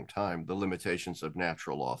for a long time. The limitations of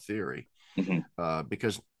natural law theory, Mm-hmm.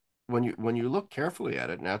 because when you look carefully at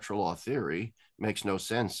it, natural law theory makes no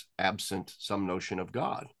sense absent some notion of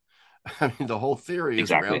God. I mean, the whole theory is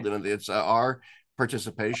Exactly. grounded in it's our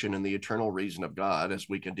participation in the eternal reason of God as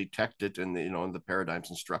we can detect it in the in the paradigms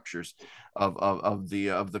and structures of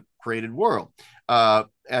the created world.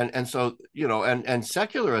 And so and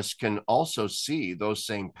secularists can also see those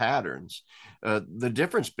same patterns. The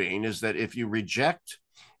difference being is that if you reject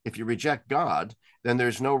God, then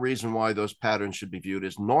there's no reason why those patterns should be viewed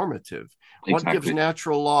as normative. What gives Exactly.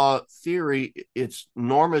 natural law theory its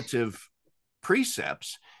normative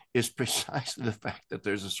precepts is precisely the fact that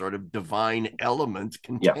there's a sort of divine element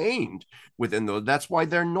Yeah. contained within those. That's why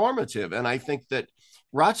they're normative. And I think that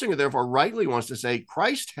Ratzinger, therefore, rightly wants to say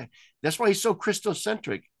Christ, that's why he's so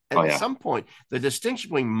Christocentric. Oh At yeah. some point, the distinction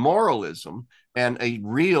between moralism and a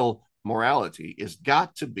real morality is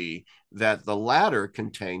got to be that the latter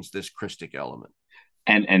contains this Christic element.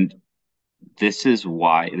 And this is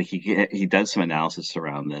why like, he does some analysis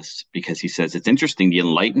around this because he says it's interesting the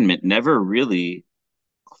Enlightenment never really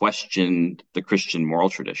questioned the Christian moral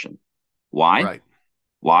tradition. Why? Right.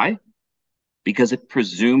 Why? Because it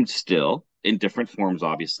presumed still, in different forms,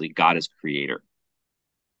 obviously, God is creator.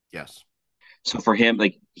 Yes. So for him,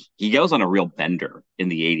 like he goes on a real bender in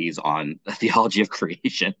the 80s on the theology of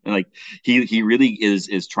creation. And, like he really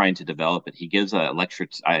is trying to develop it. He gives a lecture.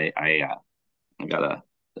 I got a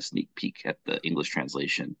sneak peek at the English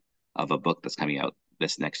translation of a book that's coming out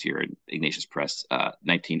this next year in Ignatius Press,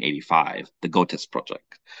 1985, the Gottes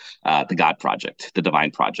Project, the God Project, the Divine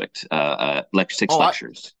Project, Oh, six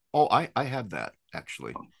lectures. I have that.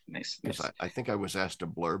 actually, Oh, nice, because nice. I think I was asked to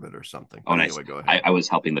blurb it or something. Oh, But nice. anyway, go ahead. I was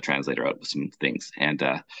helping the translator out with some things, and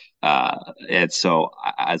so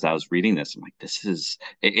as I was reading this, I'm like,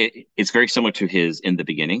 it's very similar to his In the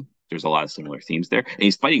Beginning. There's a lot of similar themes there, and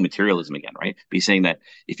he's fighting materialism again, right? But he's saying that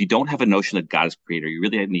if you don't have a notion that God is creator, you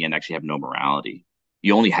really in the end actually have no morality.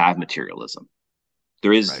 You only have materialism.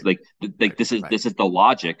 There is Right, like right, this is right. this is the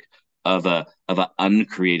logic of an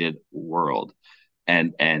uncreated world,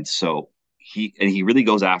 and so he really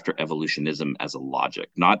goes after evolutionism as a logic,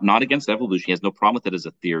 not against evolution. He has no problem with it as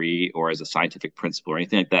a theory or as a scientific principle or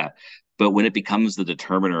anything like that. But when it becomes the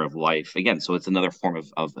determiner of life, again, so it's another form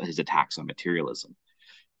of his attacks on materialism.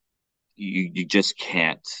 You just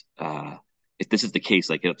can't. If this is the case,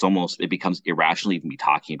 like it becomes irrational even be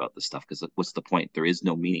talking about this stuff because what's the point? There is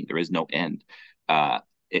no meaning. There is no end.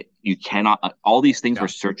 You cannot. All these things we're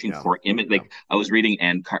Yeah, searching yeah, for image. yeah, Like I was reading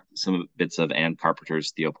some bits of Anne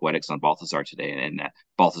Carpenter's Theopoetics on Balthazar today, and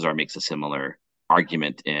Balthazar makes a similar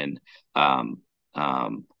argument in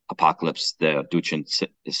Apocalypse, the Deutschen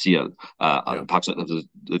Seele, yeah. Apocalypse of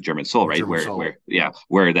the German Soul, The right? German Where soul. where yeah,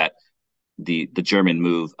 where that the German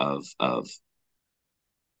move of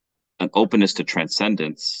an openness to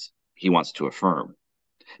transcendence he wants to affirm.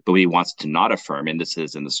 But what he wants to not affirm, and this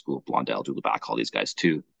is in the school of Blondel, Dulabac, all these guys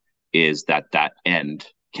too, is that end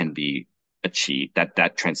can be achieved,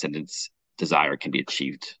 that transcendence desire can be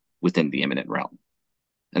achieved within the immanent realm.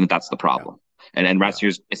 And that's the Yeah, problem. And yeah.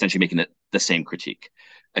 Ratzier's essentially making the same critique,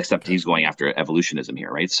 except Okay. he's going after evolutionism here,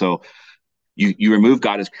 right? So you remove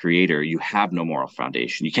God as creator, you have no moral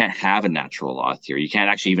foundation. You can't have a natural law theory. You can't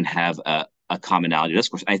actually even have a commonality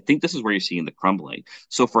discourse. I think this is where you're seeing the crumbling.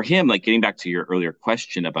 So for him, like getting back to your earlier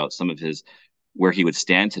question about some of his where he would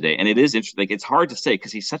stand today, and it is interesting. Like it's hard to say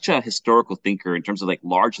because he's such a historical thinker in terms of like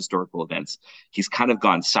large historical events. He's kind of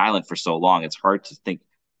gone silent for so long. It's hard to think.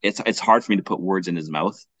 It's hard for me to put words in his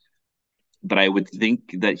mouth. But I would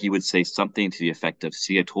think that he would say something to the effect of,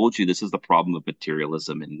 "See, I told you this is the problem of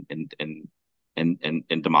materialism and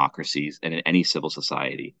democracies and in any civil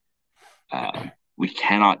society. We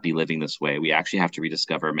cannot be living this way. We actually have to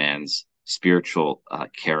rediscover man's spiritual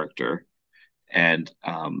character, and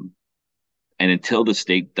um, and until the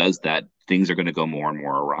state does that, things are going to go more and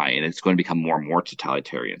more awry, and it's going to become more and more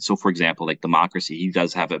totalitarian. So, for example, like democracy, he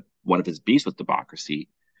does have one of his beefs with democracy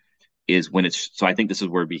is when it's so I think this is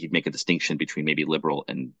where he'd make a distinction between maybe liberal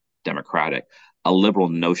and democratic. A liberal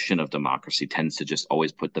notion of democracy tends to just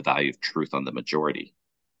always put the value of truth on the majority.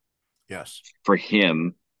 Yes. For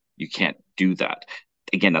him, you can't do that.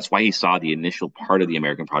 Again, that's why he saw the initial part of the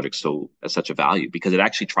American project so as such a value because it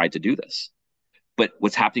actually tried to do this. But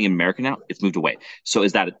what's happening in America now, it's moved away. So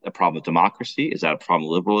is that a problem of democracy? Is that a problem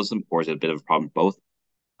of liberalism? Or is it a bit of a problem of both?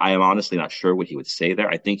 I am honestly not sure what he would say there.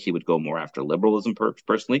 I think he would go more after liberalism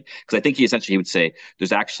personally, because I think he essentially would say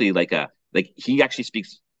there's actually like he actually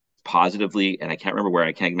speaks positively, and I can't remember where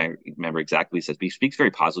I can't remember exactly what he says, but he speaks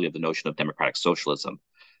very positively of the notion of democratic socialism.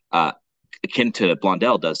 Uh, Akin to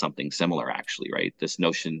Blondel does something similar, actually, right? This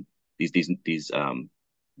notion,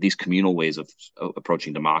 these communal ways of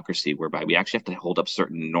approaching democracy, whereby we actually have to hold up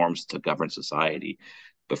certain norms to govern society.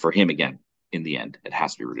 But for him, again, in the end, it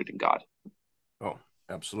has to be rooted in God. Oh,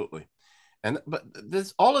 absolutely. And but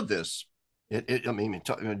this all of this, I mean,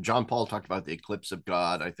 John Paul talked about the eclipse of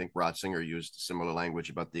God. I think Ratzinger used similar language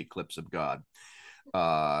about the eclipse of God.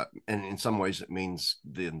 And in some ways, it means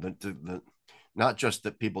the not just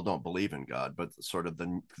that people don't believe in God, but sort of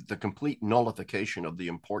the complete nullification of the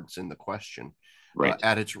importance in the question Right.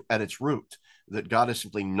 at its root. That God is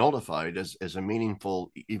simply nullified as a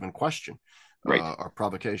meaningful even question Right. or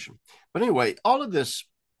provocation. But anyway, all of this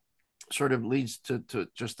sort of leads to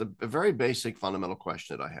just a very basic fundamental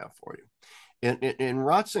question that I have for you. In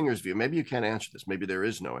Ratzinger's view, maybe you can't answer this, maybe there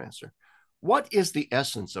is no answer. What is the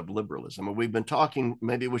essence of liberalism? And we've been talking,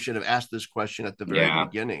 maybe we should have asked this question at the very Yeah.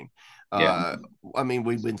 beginning. Yeah. Uh, I mean,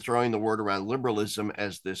 we've been throwing the word around liberalism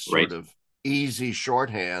as this sort Right. of easy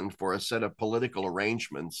shorthand for a set of political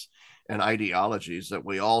arrangements and ideologies that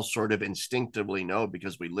we all sort of instinctively know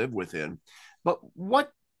because we live within. But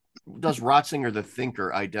what does Ratzinger, the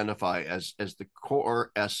thinker, identify as the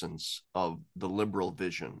core essence of the liberal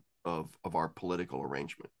vision of our political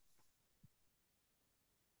arrangement?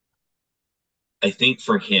 I think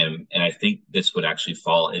for him, and I think this would actually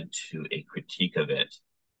fall into a critique of it,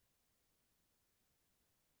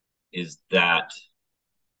 is that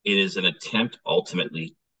it is an attempt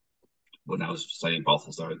ultimately, when I was studying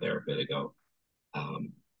Balthazar there a bit ago,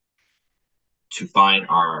 um, to find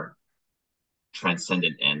our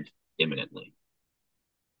transcendent end imminently.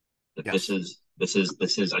 That Yes.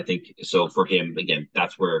 this is I think so for him again,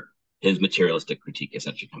 that's where his materialistic critique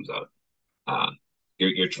essentially comes out. Uh,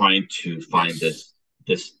 you're trying to find Yes.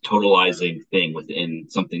 this totalizing thing within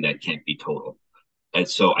something that can't be total. And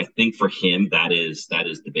so I think for him that is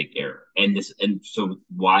the big error. And so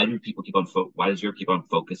why does Europe keep on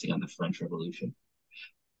focusing on the French Revolution?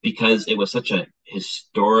 Because it was such a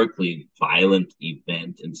historically violent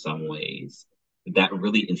event in some ways that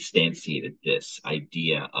really instantiated this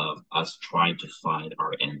idea of us trying to find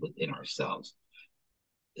our end within ourselves.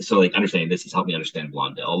 So like understanding this has helped me understand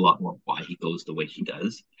Blondel a lot more, why he goes the way he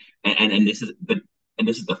does. And this is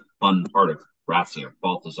the fun part of Ratzinger,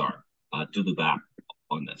 Balthazar, Dulubac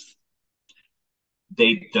on this.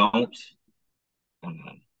 They don't uh,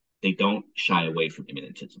 they don't shy away from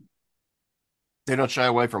immanentism. They don't shy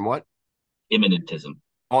away from what? Immanentism.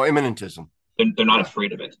 Oh, immanentism. They're not Yeah.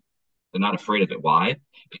 afraid of it. They're not afraid of it. Why?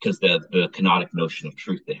 Because the canonic notion of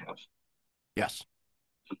truth they have. Yes.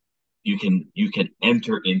 You can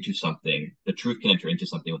enter into something. The truth can enter into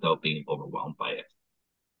something without being overwhelmed by it.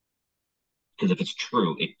 Because if it's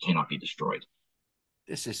true, it cannot be destroyed.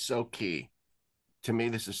 This is so key. To me,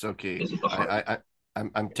 this is so key. This is the heart.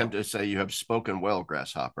 I'm tempted to say you have spoken well,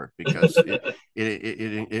 Grasshopper, because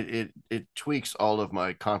it tweaks all of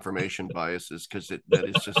my confirmation biases, because that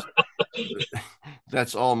is just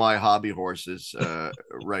that's all my hobby horses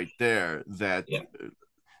right there. That Yeah,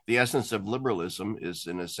 the essence of liberalism is,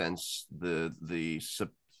 in a sense, the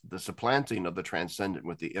supplanting of the transcendent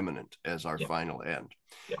with the immanent as our yeah, final end,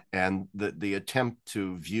 yeah, and the attempt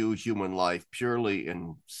to view human life purely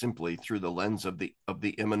and simply through the lens of the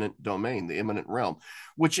immanent domain, the immanent realm,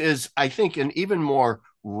 which is, I think, an even more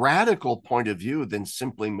radical point of view than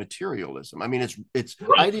simply materialism. I mean, its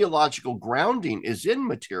right. ideological grounding is in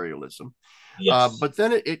materialism, Yes, but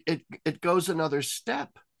then it goes another step.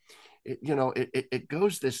 It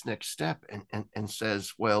goes this next step, and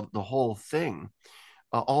says, well, the whole thing,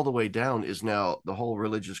 all the way down, is now the whole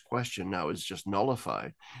religious question now is just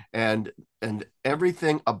nullified, and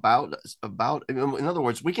everything about in other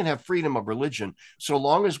words, we can have freedom of religion so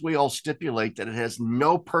long as we all stipulate that it has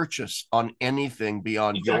no purchase on anything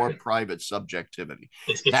beyond your exactly. private subjectivity.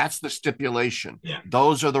 It's That's the stipulation. yeah,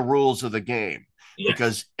 Those are the rules of the game, yes,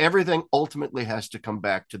 because everything ultimately has to come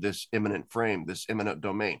back to this immanent frame, this immanent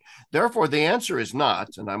domain. Therefore, the answer is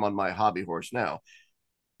not, and I'm on my hobby horse now,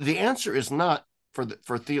 the answer is not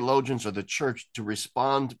for theologians or the church to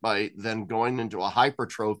respond by then going into a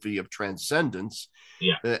hypertrophy of transcendence,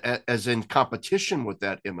 yeah, as in competition with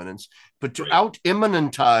that immanence, but to right. out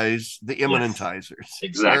immanentize the Yes, immanentizers.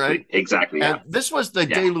 All right. exactly, exactly. Yeah, And this was the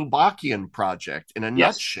yeah, De Lubacian project in a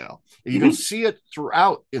yes. nutshell. You can Mm-hmm. see it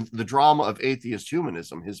throughout in the drama of atheist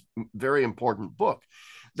humanism, his very important book.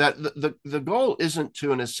 That the goal isn't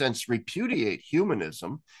to, in a sense, repudiate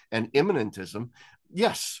humanism and immanentism,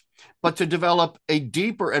 yes, but to develop a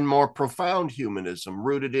deeper and more profound humanism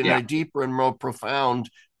rooted in Yeah, a deeper and more profound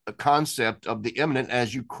concept of the immanent.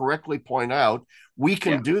 As you correctly point out, we yeah.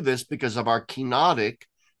 can do this because of our kenotic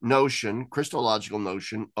notion, Christological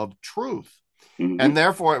notion of truth. Mm-hmm. And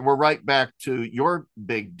therefore, we're right back to your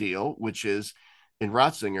big deal, which is, in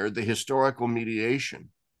Ratzinger, the historical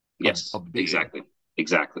mediation Yes, of being. exactly,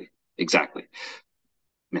 exactly, exactly.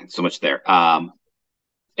 Man, so much there.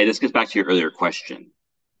 And this gets back to your earlier question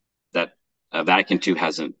that Vatican II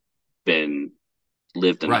hasn't been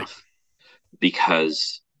lived Right. enough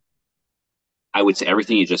because I would say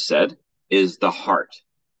everything you just said is the heart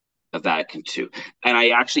of Vatican II. And I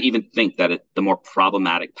actually even think that the more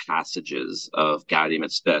problematic passages of Gaudium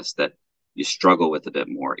et Spes that you struggle with a bit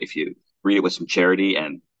more if you read it with some charity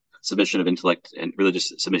and submission of intellect and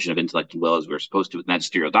religious submission of intellect and will, as we're supposed to with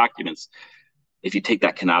magisterial documents. If you take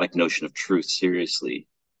that canonic notion of truth seriously,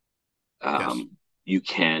 Yes. um, you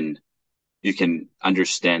can you can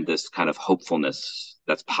understand this kind of hopefulness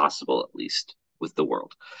that's possible, at least with the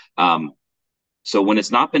world. Um, so when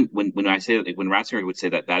it's not been when I say when Ratzinger would say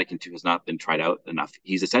that Vatican II has not been tried out enough,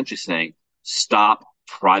 he's essentially saying stop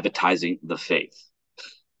privatizing the faith.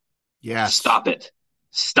 Yes. Stop it.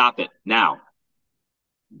 Stop it now.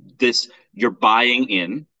 This you're buying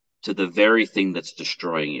in to the very thing that's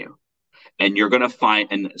destroying you. And you're going to find,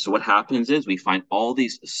 and so what happens is we find all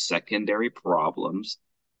these secondary problems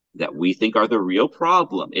that we think are the real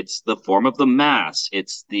problem. It's the form of the mass.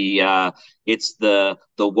 It's the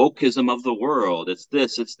wokeism of the world. It's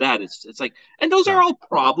this. It's that. It's like, and those are Sure. all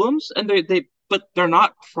problems, and but they're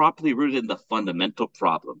not properly rooted in the fundamental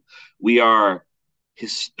problem. We are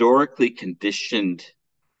historically conditioned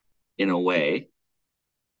in a way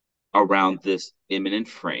around this immanent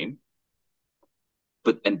frame.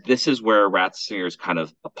 And this is where Ratzinger's kind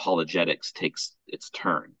of apologetics takes its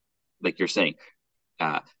turn. Like you're saying,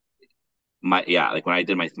 uh, like when I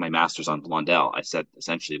did my master's on Blondel, I said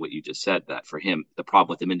essentially what you just said, that for him the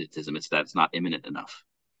problem with immanentism is that it's not immanent enough,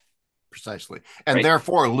 Precisely. And right?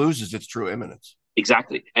 therefore loses its true immanence.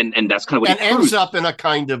 Exactly, and that's kind of what he And ends proves. up in a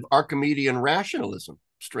kind of Archimedean rationalism,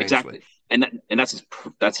 strangely. Exactly, and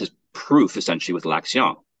that's his proof essentially with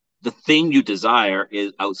l'action. The thing you desire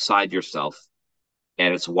is outside yourself,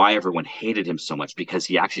 and it's why everyone hated him so much, because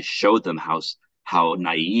he actually showed them how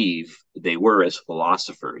naive they were as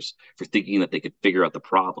philosophers for thinking that they could figure out the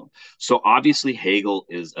problem. So obviously Hegel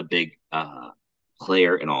is a big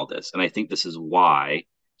player in all this, and I think this is why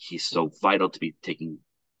he's so vital to be taken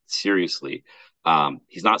seriously.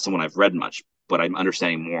 He's not someone I've read much, but I'm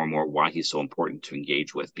understanding more and more why he's so important to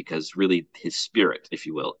engage with, because really his spirit, if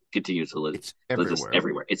you will, continues to It's live this everywhere.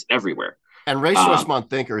 everywhere. It's everywhere. And Um, ressourcement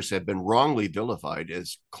thinkers have been wrongly vilified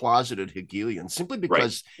as closeted Hegelians simply right.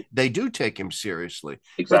 because they do take him seriously.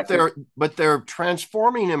 But Exactly. they're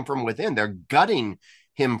transforming him from within. They're gutting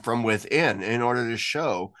him from within in order to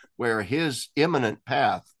show where his imminent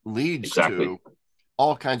path leads Exactly. to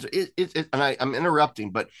all kinds of and I'm interrupting,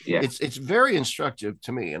 but Yeah. it's very instructive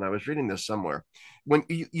to me. And I was reading this somewhere. When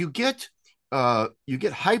you get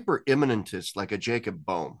hyper immanentists like a Jacob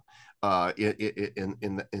Bohm,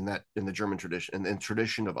 in the German tradition, in the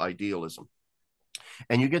tradition of idealism,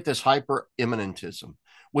 and you get this hyper immanentism,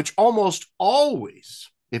 which almost always,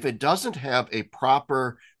 if it doesn't have a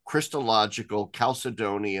proper Christological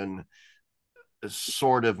Chalcedonian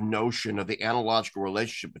sort of notion of the analogical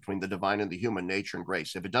relationship between the divine and the human, nature and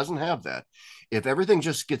grace, if it doesn't have that, if everything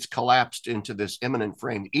just gets collapsed into this immanent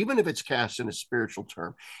frame, even if it's cast in a spiritual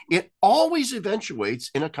term, it always eventuates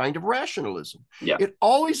in a kind of rationalism. Yeah. It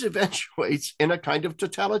always eventuates in a kind of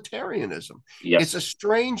totalitarianism. It's a Yes.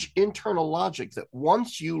 strange internal logic that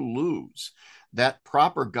once you lose that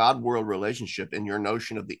proper God world relationship in your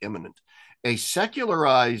notion of the immanent, a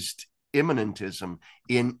secularized immanentism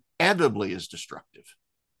inevitably is destructive.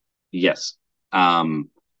 Yes. Um,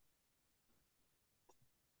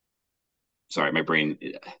 Sorry, my brain,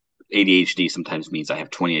 ADHD sometimes means I have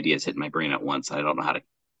 20 ideas hitting my brain at once. I don't know how to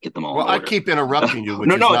get them all in Well, I order. keep interrupting you, which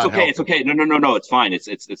No, is no, it's not okay. It's helping. okay. No, no, no, no. It's fine.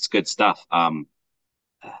 It's good stuff.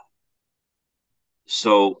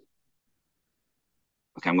 So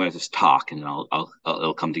okay, I'm going to just talk, and then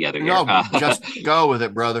it'll come together here. No, just go with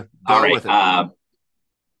it, brother. All Go right. with it. Let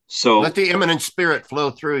So the immanent spirit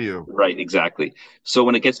flow through you. right, exactly. So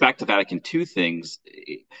when it gets back to Vatican II things,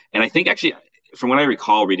 and I think actually, from what I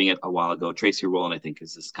recall reading it a while ago, Tracy Rowland, I think,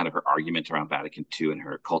 is this kind of her argument around Vatican II and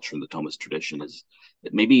her culture in the Thomist tradition is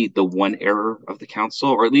that maybe the one error of the council,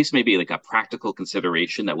 or at least maybe like a practical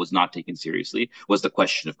consideration that was not taken seriously, was the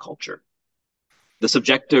question of culture, the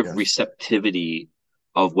subjective Yes. receptivity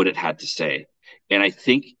of what it had to say. And I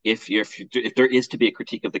think if there is to be a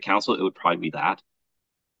critique of the council, it would probably be that,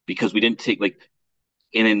 because we didn't take like,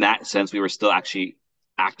 and in that sense, we were still actually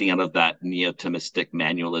acting out of that neo-Thomistic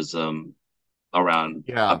manualism around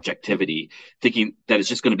Yeah. objectivity, thinking that it's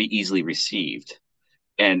just going to be easily received.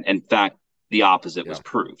 And in fact, the opposite was Yeah.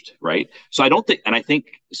 proved, right? So I don't think, and I think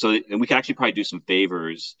so, and we can actually probably do some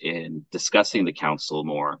favors in discussing the council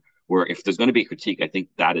more. Where if there's going to be a critique, I think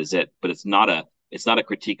that is it. But it's not a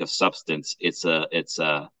critique of substance. It's a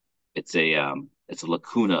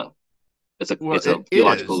lacuna. Well, It's a it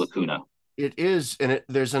theological is. lacuna. It is, and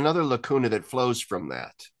there's another lacuna that flows from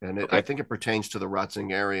that, and I Okay. think it pertains to the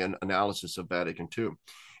Ratzingerian analysis of Vatican II,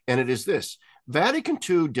 and it is this: Vatican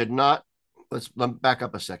II did not. Let back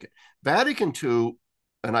up a second. Vatican II,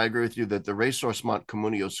 and I agree with you that the Ressourcement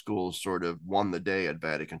Communio schools sort of won the day at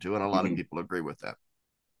Vatican II, and a lot of Mm-hmm. people agree with that.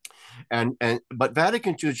 And but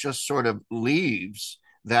Vatican II just sort of leaves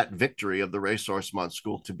that victory of the Ressourcement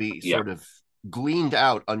school to be Yeah. sort of gleaned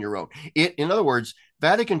out on your own. In other words,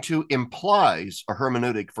 Vatican II implies a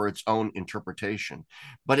hermeneutic for its own interpretation,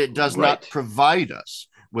 but it does not Right. provide us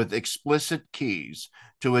with explicit keys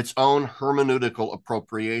to its own hermeneutical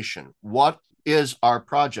appropriation. What is our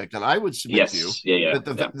project? And I would submit to you Yes. Yeah. Yeah.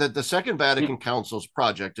 that Yeah. the Second Yeah. Vatican Council's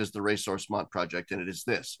project is the Ressourcement project, and it is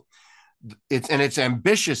this: it's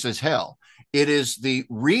ambitious as hell. It is the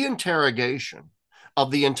reinterrogation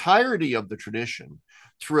of the entirety of the tradition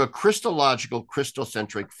through a Christological,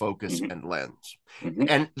 Christocentric focus Mm-hmm. and lens. Mm-hmm.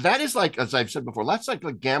 And that is like, as I've said before, that's like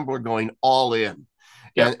a gambler going all in.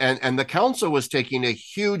 Yep. And the council was taking a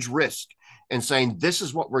huge risk and saying, this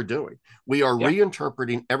is what we're doing. We are Yep.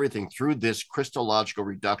 reinterpreting everything through this Christological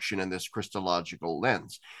reduction and this Christological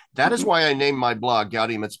lens. That is Mm-hmm. why I named my blog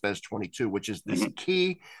Gaudium et Spes 22, which is this Mm-hmm.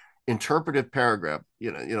 key interpretive paragraph.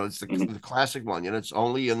 It's Mm-hmm. the classic one. It's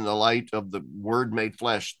only in the light of the word made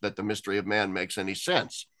flesh that the mystery of man makes any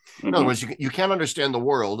sense. In other Hmm. words, you can't understand the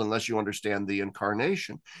world unless you understand the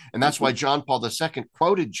incarnation. And that's why Hmm. John Paul II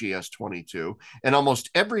quoted GS 22 in almost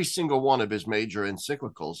every single one of his major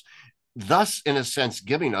encyclicals, thus, in a sense,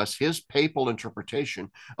 giving us his papal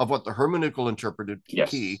interpretation of what the hermeneutical interpretive key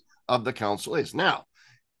Yes. of the council is. Now,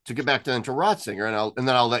 to get back then to Ratzinger, and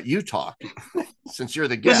then I'll let you talk since you're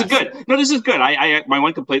the This is guest. good. No, this is good. My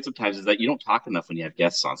one complaint sometimes is that you don't talk enough when you have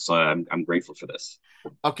guests on. So I'm grateful for this.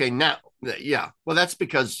 Okay, now, yeah, well, that's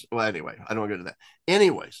because, well, anyway, I don't want to go to that.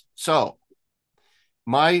 Anyways, so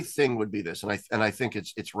my thing would be this, and I think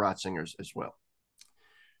it's Ratzinger's as well.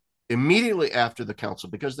 Immediately after the council,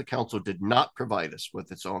 because the council did not provide us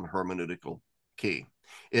with its own hermeneutical key,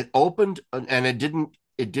 it opened and it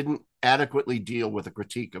didn't adequately deal with a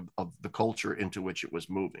critique of the culture into which it was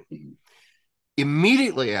moving. Mhm.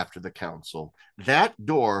 Immediately after the council, that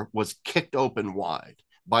door was kicked open wide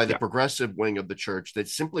by the Yeah. progressive wing of the church that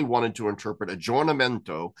simply wanted to interpret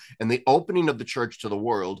aggiornamento and the opening of the church to the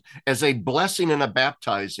world as a blessing and a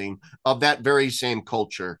baptizing of that very same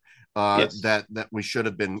culture Yes. that we should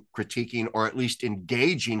have been critiquing or at least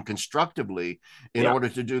engaging constructively in Yeah. order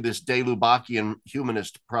to do this De Lubacian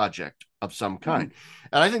humanist project of some Hmm. kind.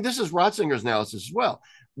 And I think this is Ratzinger's analysis as well.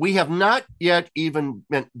 We have not yet even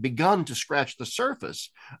begun to scratch the surface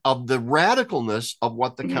of the radicalness of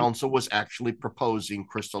what the Hmm. council was actually proposing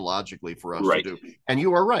Christologically for us to Right. do. And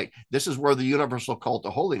you are right. This is where the universal cult to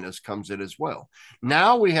holiness comes in as well.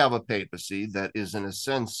 Now we have a papacy that is, in a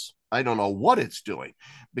sense, I don't know what it's doing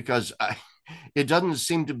because it doesn't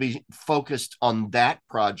seem to be focused on that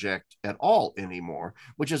project at all anymore,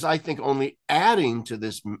 which is, I think, only adding to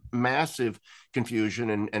this massive confusion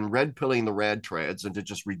and red pilling the rad trads into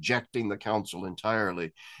just rejecting the council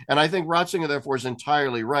entirely. And I think Ratzinger, therefore, is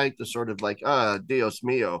entirely right to sort of like, Dios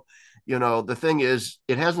mio. The thing is,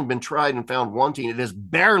 it hasn't been tried and found wanting. It has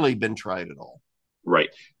barely been tried at all. Right.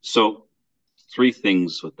 So three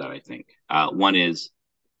things with that, I think. One is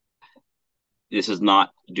this is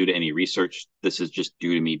not due to any research. This is just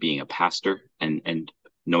due to me being a pastor and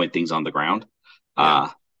knowing things on the ground. Yeah. Uh,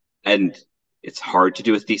 and it's hard to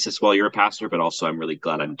do a thesis while you're a pastor, but also I'm really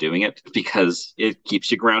glad I'm doing it because it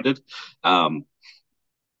keeps you grounded. Um,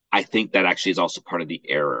 I think that actually is also part of the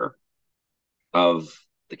error of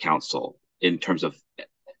the council in terms of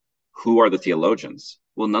who are the theologians.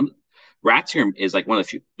 Well, none. Ratzinger is like one of the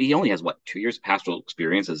few. He only has what 2 years pastoral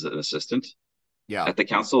experience as an assistant Yeah. at the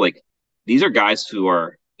council. Like these are guys who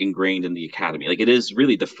are ingrained in the academy. Like it is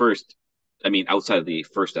really the first. I mean, outside of the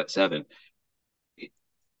first at seven,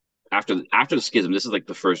 after the schism, this is like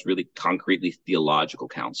the first really concretely theological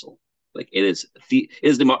council. Like probably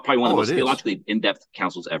one of the Oh, it most is. theologically in-depth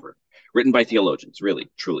councils ever, written by theologians, really,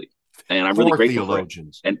 truly. And I'm really For grateful for it.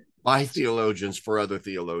 theologians, And by theologians, for other so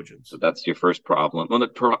theologians. that's your first problem.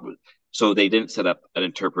 So they didn't set up an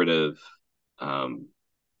interpretive. Um,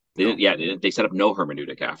 they didn't. No. Yeah, they set up no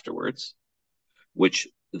hermeneutic afterwards, which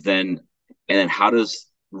then and then how does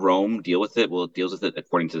Rome deal with it? Well, it deals with it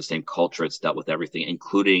according to the same culture. It's dealt with everything,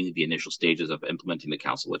 including the initial stages of implementing the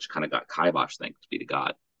council, which kind of got kiboshed, thanks be to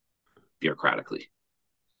God, bureaucratically.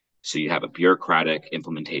 So you have a bureaucratic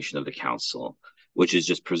implementation of the council, which is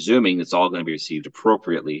just presuming it's all going to be received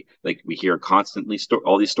appropriately. Like we hear constantly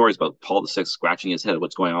all these stories about Paul VI scratching his head,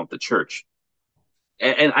 what's going on with the church.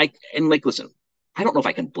 And like, listen, I don't know if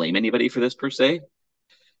I can blame anybody for this per se.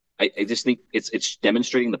 I just think it's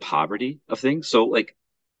demonstrating the poverty of things. So like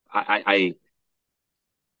I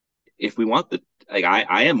if we want the like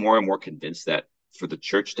I am more and more convinced that for the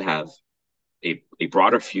church to have a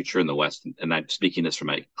broader future in the West, and I'm speaking this from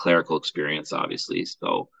my clerical experience, obviously.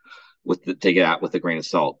 So take it out with a grain of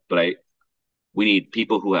salt. But we need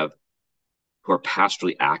people who are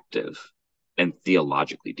pastorally active and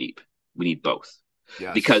theologically deep. We need both.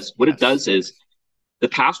 Yes. Because what it Yes. does is the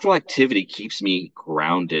pastoral activity keeps me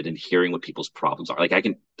grounded in hearing what people's problems are. Like I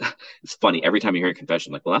can, it's funny every time you hear a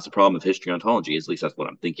confession, like, well, that's the problem of history ontology. At least that's what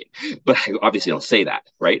I'm thinking. But I obviously don't say that,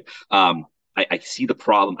 right? I see the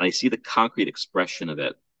problem and I see the concrete expression of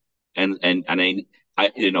it, and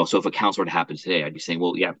so if a council were to happen today, I'd be saying,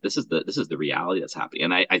 well, yeah, this is the reality that's happening,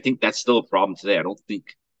 and I think that's still a problem today.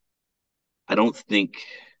 I don't think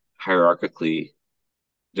hierarchically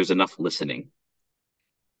there's enough listening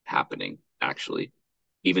happening actually,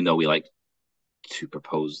 even though we like to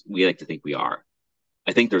think we are.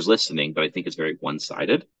 I think there's listening, but I think it's very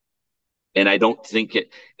one-sided. And I don't think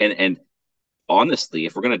it and honestly,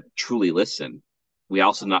 if we're gonna truly listen,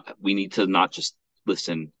 we need to not just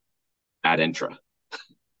listen ad intra.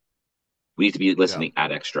 We need to be Yeah. listening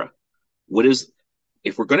ad extra. What is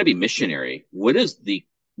if we're gonna be missionary, what is the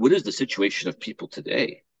situation of people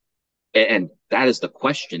today? And that is the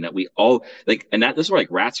question that we all like. And that this is where like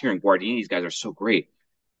Ratzinger and Guardini, these guys are so great.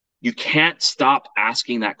 You can't stop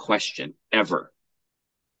asking that question ever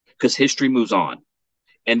because history moves on.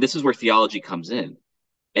 And this is where theology comes in.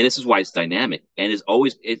 And this is why it's dynamic and is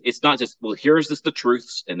always it's not just, well, here's just the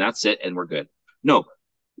truths and that's it and we're good. No,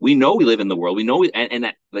 we know we live in the world. We know and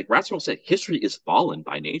that, like Ratzinger said, history is fallen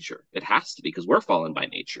by nature. It has to be because we're fallen by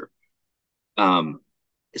nature.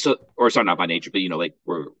 So, or sorry, not by nature, but like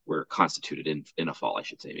we're constituted in a fall, I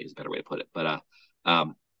should say, maybe is a better way to put it. But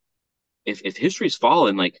um if history is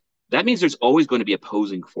fallen, like that means there's always going to be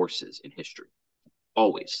opposing forces in history.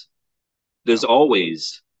 Always. There's Yeah.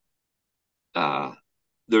 always uh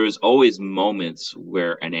there's always moments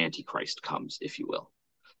where an antichrist comes, if you will.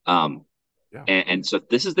 Um, Yeah. and so if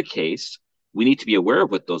this is the case, we need to be aware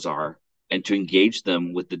of what those are and to engage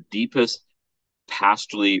them with the deepest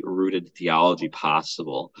pastorally rooted theology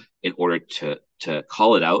possible in order to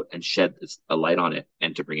call it out and shed a light on it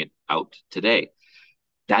and to bring it out today.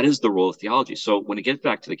 That is the role of theology. So when it gets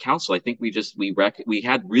back to the council, I think we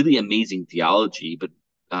had really amazing theology, but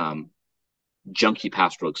junky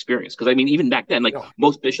pastoral experience. Because I mean, even back then, like Yeah.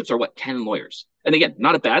 most bishops are what, canon lawyers. And again,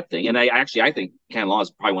 not a bad thing. And I think canon law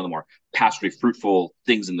is probably one of the more pastorally fruitful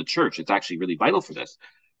things in the church. It's actually really vital for this.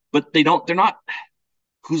 But they're not,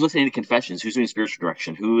 who's listening to confessions, who's doing spiritual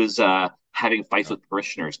direction, who is having fights Yeah. with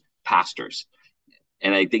parishioners, pastors.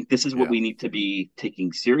 And I think this is what Yeah. we need to be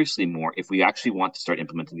taking seriously more if we actually want to start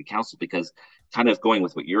implementing the council, because kind of going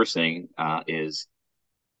with what you're saying is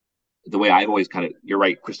the way I've always kind of, you're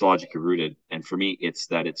right, Christologically rooted. And for me, it's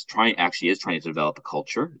that it's trying, actually is trying to develop a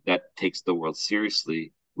culture that takes the world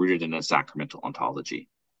seriously, rooted in a sacramental ontology.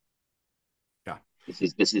 Yeah.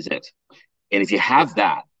 This is it. And if you Yeah. have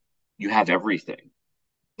that, you have everything.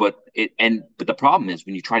 But the problem is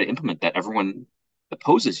when you try to implement that, everyone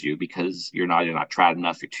opposes you because you're not trad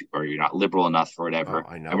enough, or you're not liberal enough or Oh, whatever.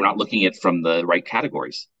 I And we're know. not looking at it from the right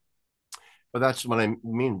categories. But that's what I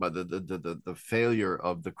mean by the failure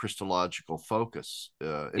of the Christological focus.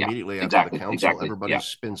 Yeah, Immediately after the council, exactly. everybody Yeah,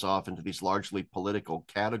 spins off into these largely political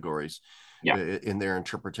categories yeah, in their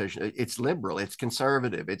interpretation. It's liberal, it's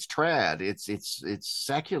conservative, it's trad, it's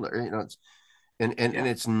secular. It's and yeah.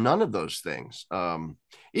 it's none of those things.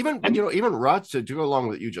 Even And even to go along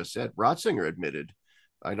with what you just said, Ratzinger admitted.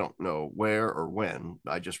 I don't know where or when.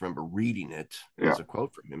 I just remember reading it yeah, as a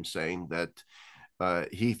quote from him saying that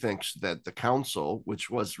he thinks that the council, which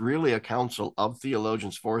was really a council of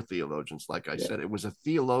theologians for theologians, like I yeah, said, it was a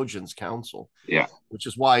theologians' council, yeah, which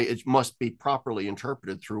is why it must be properly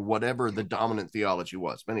interpreted through whatever the dominant theology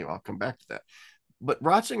was. But anyway, I'll come back to that. But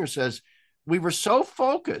Ratzinger says we were so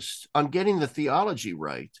focused on getting the theology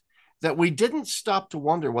right that we didn't stop to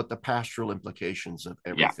wonder what the pastoral implications of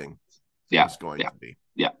yeah, everything yeah, was going yeah, to be.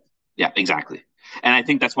 yeah, yeah, exactly. And I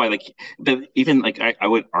think that's why, like, even like I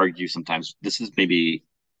would argue sometimes this is maybe,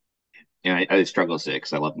 and I struggle to say it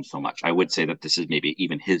because I love him so much. I would say that this is maybe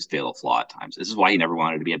even his fatal flaw at times. This is why he never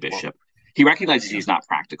wanted to be a Well, bishop. He recognizes yeah, he's not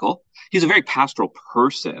practical. He's a very pastoral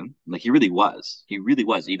person. Like he really was. He really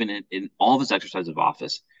was. Even in all of his exercise of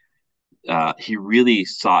office, he really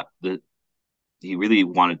he really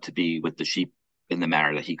wanted to be with the sheep in the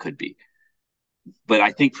manner that he could be. But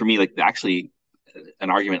I think for me, like actually, an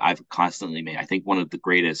argument I've constantly made, I think one of the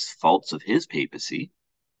greatest faults of his papacy,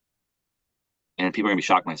 and people are going to be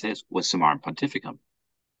shocked when I say this, was Summarum Pontificum.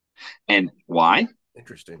 And why?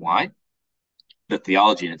 interesting. Why? The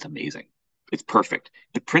theology in it's amazing. It's perfect.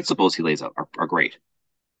 The principles he lays out are great.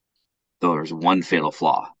 Though there's one fatal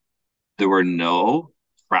flaw. There were no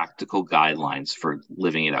practical guidelines for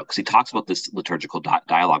living it out because he talks about this liturgical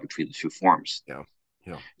dialogue between the two forms. Yeah,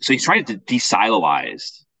 yeah, So he's trying to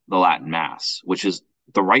destylize the Latin Mass, which is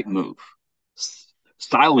the right move.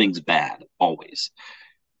 Styling's bad always.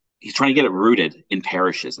 He's trying to get it rooted in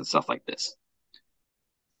parishes and stuff like this.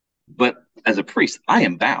 But as a priest, I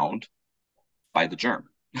am bound by the germ,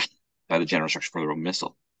 by the general structure for the Roman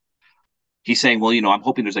Missal. He's saying, well, I'm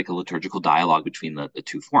hoping there's like a liturgical dialogue between the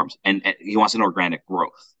two forms. And he wants an organic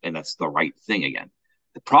growth. And that's the right thing again.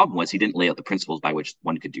 The problem was he didn't lay out the principles by which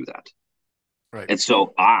one could do that. right. And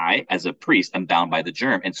so I, as a priest, am bound by the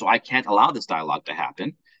germ. And so I can't allow this dialogue to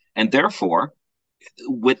happen. And therefore,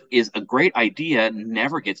 what is a great idea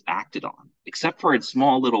never gets acted on, except for in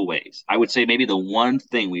small little ways. I would say maybe the one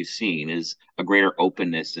thing we've seen is a greater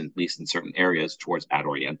openness, at least in certain areas, towards ad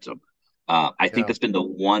orientem. I think Yeah, that's been the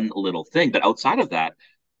one little thing. But outside of that,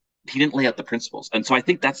 he didn't lay out the principles. And so I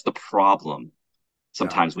think that's the problem yeah.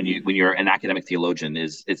 sometimes when you're an academic theologian.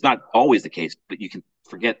 Is it's not always the case, but you can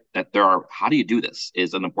forget that there are, how do you do this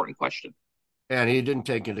is an important question. And he didn't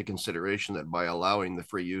take into consideration that by allowing the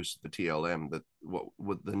free use of the TLM, that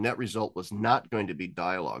what the net result was not going to be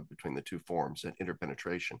dialogue between the two forms and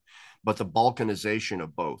interpenetration, but the balkanization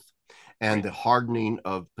of both, and Right. the hardening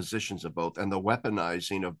of positions of both, and the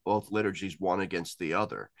weaponizing of both liturgies one against the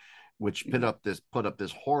other, which Mm-hmm. put up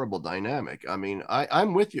this horrible dynamic. I mean,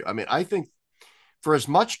 I'm with you. I mean, I think for as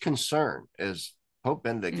much concern as Pope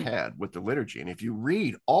Benedict Mm-hmm. had with the liturgy, and if you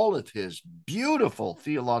read all of his beautiful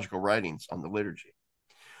theological writings on the liturgy,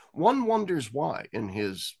 one wonders why in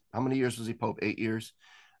his, how many years was he Pope? 8 years,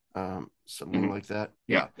 something Mm-hmm. like that.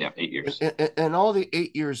 Yeah, Yeah. yeah, 8 years. And all the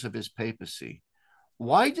 8 years of his papacy,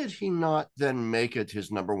 why did he not then make it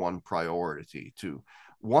his number one priority to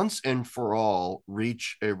once and for all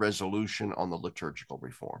reach a resolution on the liturgical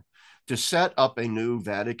reform, to set up a new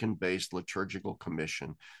Vatican based liturgical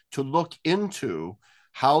commission to look into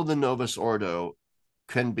how the Novus Ordo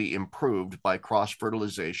can be improved by cross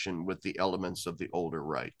fertilization with the elements of the older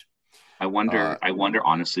rite? Uh, I wonder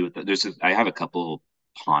honestly with I have a couple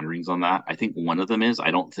ponderings on that. I think one of them is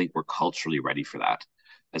I don't think we're culturally ready for that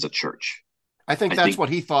as a church. I think I that's think what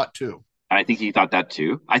he thought too. I think he thought that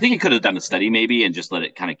too. I think he could have done a study maybe and just let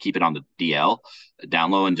it kind of keep it on the DL down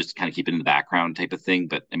low and just kind of keep it in the background type of thing.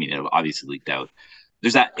 But I mean, it obviously leaked out.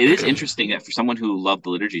 There's that. It is interesting that for someone who loved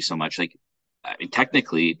the liturgy so much, like I mean,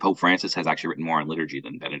 technically, Pope Francis has actually written more on liturgy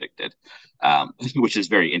than Benedict did, which is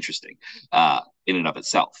very interesting in and of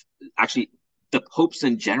itself. Actually, the popes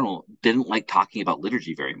in general didn't like talking about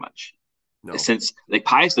liturgy very much. No. Since like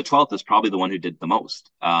Pius XII is probably the one who did the most.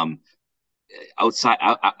 Outside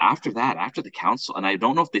after that, after the council, and I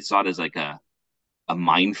don't know if they saw it as like a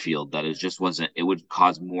minefield that it just wasn't. It would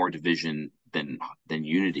cause more division than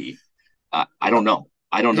unity. I don't know.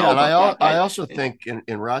 I don't Yeah, know and about that, I but also think in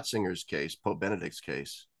Ratzinger's case, Pope Benedict's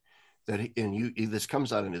case, that this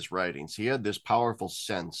comes out in his writings. He had this powerful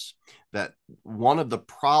sense that one of the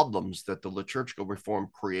problems that the liturgical reform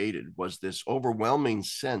created was this overwhelming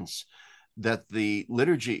sense that the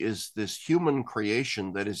liturgy is this human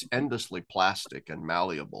creation that is endlessly plastic and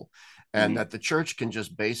malleable, and mhm. that the church can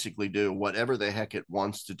just basically do whatever the heck it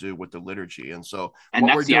wants to do with the liturgy. And so And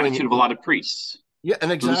what we're that's the doing, attitude of a lot of priests. yeah, and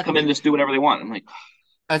They'll just come in exactly. and just do whatever they want. I'm like,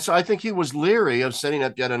 And so I think he was leery of setting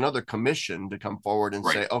up yet another commission to come forward and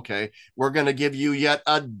right, say, okay, we're going to give you yet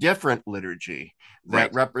a different liturgy that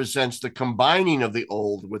right. represents the combining of the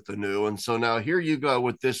old with the new. And so now here you go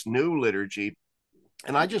with this new liturgy.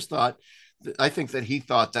 And I just thought, I think that he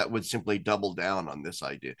thought that would simply double down on this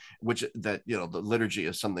idea, which that, the liturgy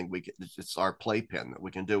is something it's our playpen that we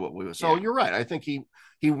can do what we. So Yeah, you're right. I think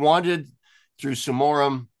he wanted through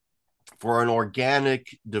Summorum for an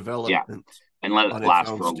organic yeah. development And let it on its last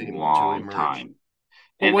own for a steam to long emerge. time.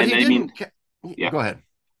 But what And he I mean, didn't, yeah. go ahead.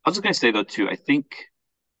 I was just gonna say though too. I think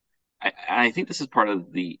this is part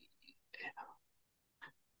of the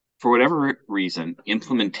for whatever reason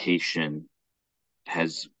implementation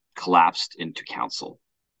has collapsed into council,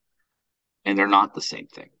 and they're not the same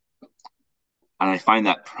thing. And I find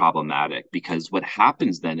that problematic because what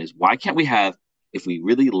happens then is why can't we have, if we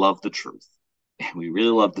really love the truth and we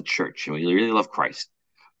really love the church and we really love Christ,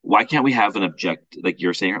 why can't we have an object, like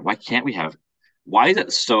you're saying, why is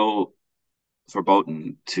it so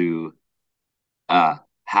verboten to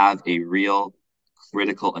have a real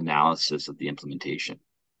critical analysis of the implementation?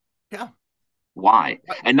 Yeah. Why?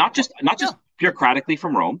 And not Yeah. just bureaucratically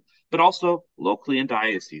from Rome, but also locally in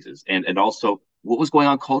dioceses and also what was going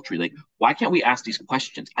on culturally. Like, why can't we ask these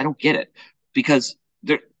questions? I don't get it because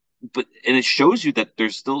there, but and it shows you that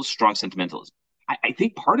there's still strong sentimentalism. I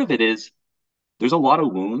think part of it is there's a lot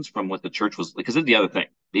of wounds from what the church was because this is the other thing.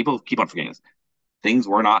 People keep on forgetting this. Things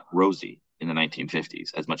were not rosy in the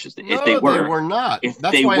 1950s as much as No, they were not. if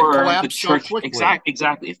That's they why it were the collapsed so church quickly.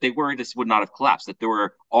 exactly if they were this would not have collapsed that there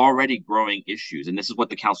were already growing issues and this is what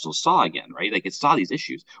the council saw again right like it saw these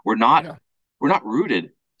issues Yeah. we're not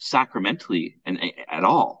rooted sacramentally and at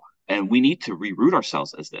all and we need to reroot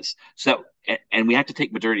ourselves as this so and we have to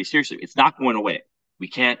take modernity seriously it's not going away we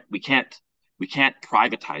can't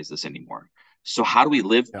privatize this anymore so how do we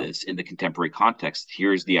live Yeah. this in the contemporary context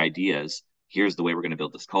here's the ideas here's the way we're going to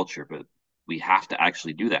build this culture but we have to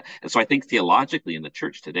actually do that. And so I think theologically in the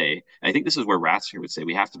church today, I think this is where Ratzinger would say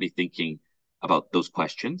we have to be thinking about those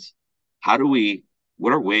questions.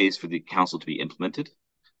 What are ways for the council to be implemented?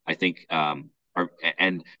 I think,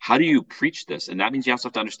 and how do you preach this? And that means you also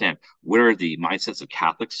have to understand what are the mindsets of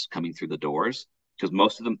Catholics coming through the doors? Because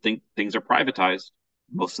most of them think things are privatized.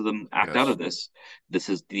 Most of them act out Yes. of this. This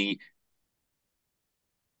is the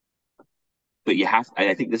but you have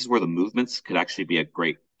I think this is where the movements could actually be a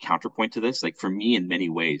great counterpoint to this like for me in many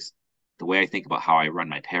ways the way I think about how I run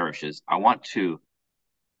my parish is I want to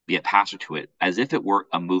be a pastor to it, as if it were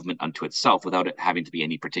a movement unto itself without it having to be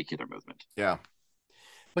any particular movement. Yeah.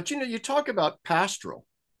 But you talk about pastoral.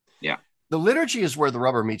 Yeah. The liturgy is where the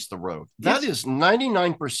rubber meets the road. That Yes. is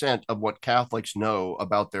 99% of what Catholics know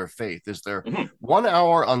about their faith is their Mm-hmm. 1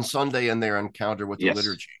 hour on Sunday and their encounter with the Yes.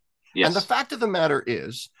 liturgy. And the Yes. fact of the matter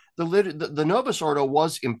is, the Novus Ordo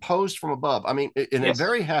was imposed from above. I mean, in a Yes.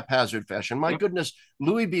 very haphazard fashion. My Yep. goodness,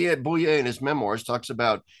 Louis Bouillet in his memoirs talks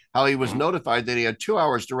about how he was Mm-hmm. notified that he had 2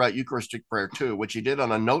 hours to write Eucharistic prayer too, which he did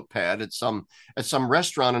on a notepad at some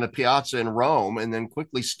restaurant in a piazza in Rome, and then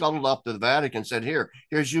quickly scuttled up to the Vatican and said,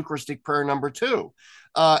 here's Eucharistic prayer number 2.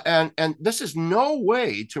 And this is no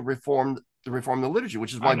way to reform the liturgy,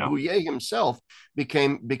 which is I why know. Bouillet himself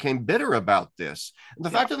became bitter about this. And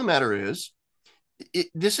the Yeah. fact of the matter is,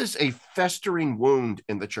 this is a festering wound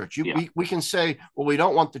in the church. Yeah. We can say, well, we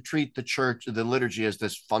don't want to treat the liturgy as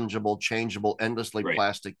this fungible, changeable, endlessly Right.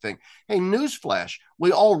 plastic thing. Hey, newsflash,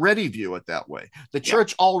 we already view it that way. The Yeah.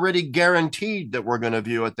 church already guaranteed that we're going to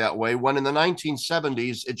view it that way, when in the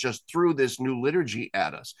 1970s, it just threw this new liturgy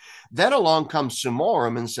at us. Then along comes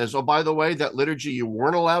Summorum and says, oh, by the way, that liturgy you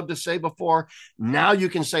weren't allowed to say before, now you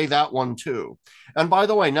can say that one too. And by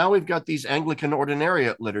the way, now we've got these Anglican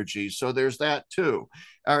ordinariate liturgies, so there's that too.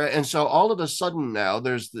 And so all of a sudden now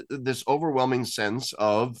there's this overwhelming sense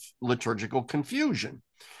of liturgical confusion.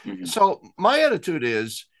 Mm-hmm. So my attitude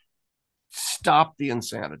is, stop the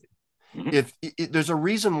insanity. Mm-hmm. If there's a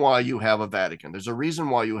reason why you have a Vatican, there's a reason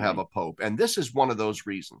why you have a Pope, and this is one of those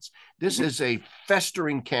reasons. This Mm-hmm. is a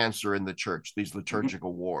festering cancer in the church, these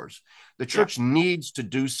liturgical wars. The Yeah. church needs to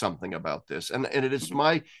do something about this, and it is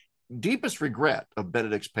my deepest regret of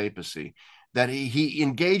Benedict's papacy that he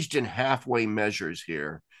engaged in halfway measures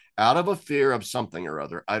here out of a fear of something or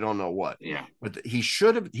other. I don't know what. Yeah. But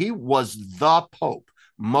he was the Pope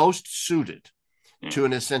most suited to,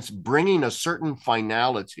 in a sense, bringing a certain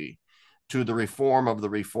finality to the reform of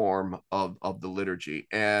the liturgy.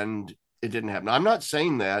 And it didn't happen. I'm not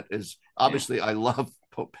saying that as, obviously, I love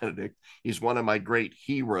Pope Benedict. He's one of my great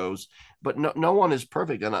heroes, but no one is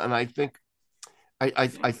perfect. And I think I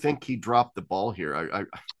think he dropped the ball here. I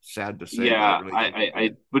sad to say, but I Yeah, really think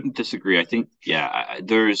I wouldn't disagree. I think, yeah,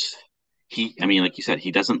 there's I mean, like you said,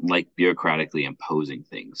 he doesn't like bureaucratically imposing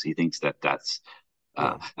things. He thinks that that's,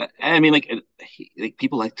 no. I mean, like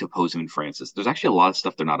people like to oppose him in Francis. There's actually a lot of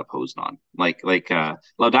stuff they're not opposed on. Like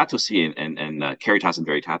Laudato Si and Caritas and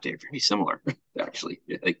Veritate are very similar, actually.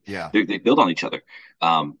 Like, Yeah. they build on each other.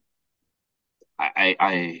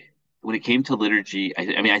 I when it came to liturgy,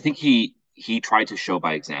 I mean, I think he tried to show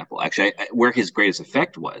by example. Actually, where his greatest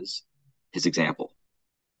effect was his example.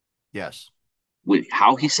 Yes. With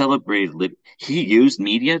how he celebrated, he used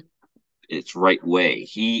media its right way.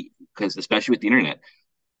 Because especially with the internet,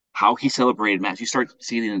 how he celebrated mass, you start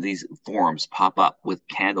seeing these forums pop up with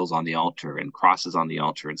candles on the altar and crosses on the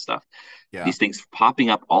altar and stuff. Yeah. These things popping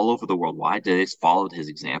up all over the world. Why? They followed his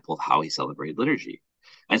example of how he celebrated liturgy.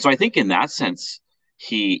 And so I think in that sense,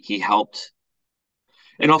 he helped.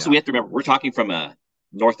 And also, we have to remember, we're talking from a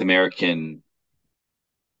North American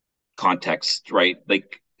context, right?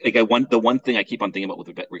 The one thing I keep on thinking about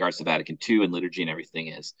with regards to Vatican II and liturgy and everything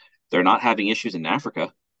is they're not having issues in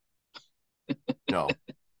Africa.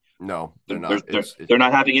 No, they're not. They're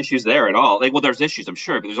not having issues there at all. Like, well, there's issues, I'm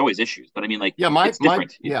sure, but there's always issues. But I mean, like, it's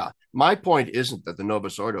different. My point isn't that the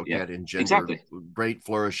Novus Ordo can't engender great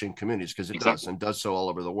flourishing communities, because it does, and does so all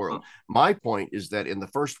over the world. My point is that in the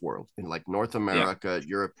first world, in like North America,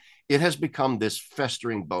 Europe, it has become this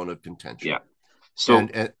festering bone of contention. Yeah. So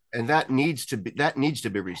and that needs to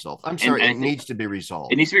be resolved. I'm sorry, it needs to be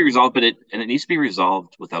resolved. It needs to be resolved, but it needs to be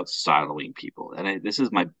resolved without siloing people. And this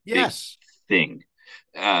is my big thing.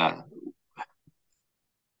 And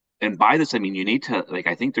by this, I mean, you need to, like,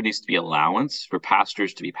 I think there needs to be allowance for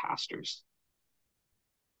pastors to be pastors.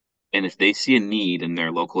 And if they see a need in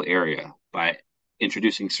their local area by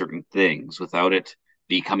introducing certain things without it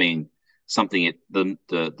becoming something, and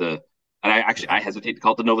I hesitate to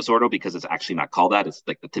call it the Novus Ordo, because it's actually not called that. It's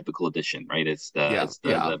like the typical edition, right? It's the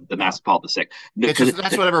Mass of Paul VI.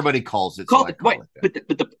 That's what everybody calls it. So I call it that.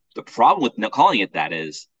 But the problem with calling it that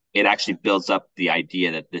is it actually builds up the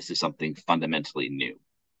idea that this is something fundamentally new.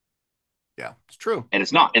 Yeah, it's true. And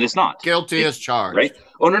it's not. Guilty as charged. Right?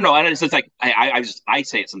 Oh, no. And it's like, I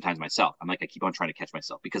say it sometimes myself. I'm like, I keep on trying to catch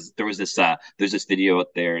myself, because there's this video out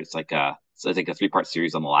there. It's like a 3-part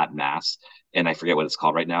series on the Latin Mass, and I forget what it's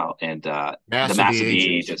called right now. And the Mass of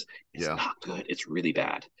the Ages. It's not good. It's really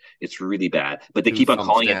bad. But they keep on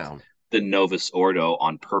calling it the Novus Ordo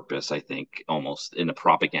on purpose, I think, almost in a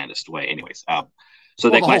propagandist way. Anyways, so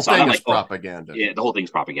the whole thing is propaganda. Yeah, the whole thing's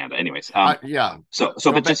propaganda. Anyways, yeah. So,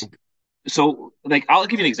 but just So like I'll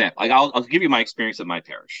give you an example. Like I'll give you my experience at my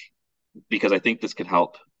parish because I think this could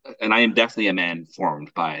help. And I am definitely a man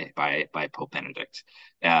formed by Pope Benedict.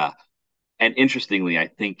 Uh, and interestingly, I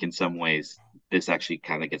think in some ways this actually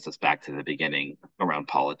kind of gets us back to the beginning around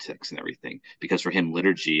politics and everything. Because for him,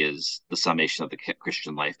 liturgy is the summation of the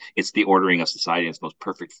Christian life. It's the ordering of society in its most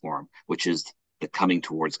perfect form, which is the coming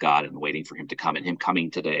towards God and waiting for him to come and him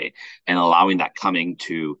coming today and allowing that coming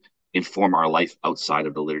to inform our life outside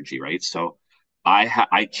of the liturgy, right? So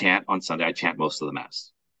I chant on Sunday. I chant most of the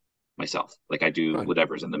mass myself. Like I do Good.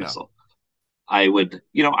 whatever's in the Yeah. missal. I would,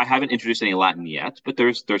 I haven't introduced any Latin yet, but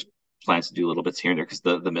there's plans to do little bits here and there because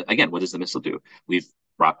the again, what does the missal do? We've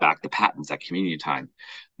brought back the patens at communion time.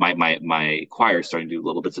 My choir is starting to do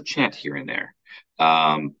little bits of chant here and there.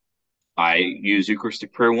 Um, I use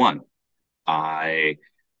Eucharistic prayer one. I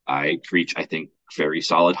I preach, I think, very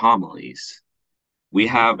solid homilies. We Hmm.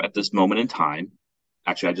 have at this moment in time,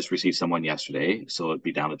 actually, I just received someone yesterday, so it'd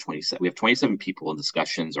be down to 27. We have 27 people in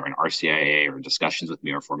discussions or in RCIA or in discussions with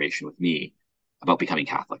me or formation with me about becoming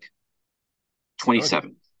Catholic. Good.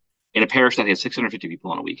 27 in a parish that has 650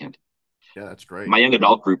 people on a weekend. Yeah, that's great. My young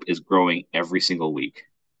adult group is growing every single week.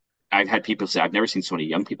 I've had people say, I've never seen so many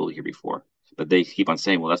young people here before. But they keep on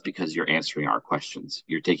saying, well, that's because you're answering our questions.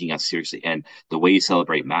 You're taking us seriously. And the way you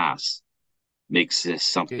celebrate Mass makes this Key.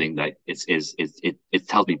 something that it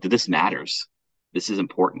tells me that this matters. This is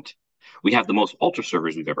important. We have the most altar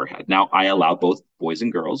servers we've ever had. Now I allow both boys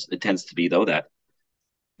and girls. It tends to be though that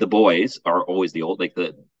the boys are always the old like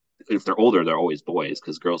the if they're older they're always boys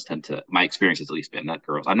because girls tend to my experience has at least been not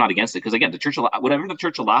girls. I'm not against it because again the church whatever the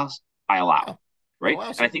church allows I allow Yeah. It right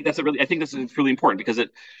allows and it. I think that's really important because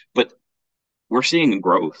it but we're seeing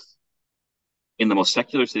growth in the most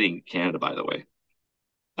secular city in Canada by the way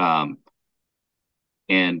um,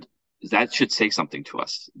 and that should say something to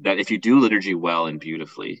us that if you do liturgy well and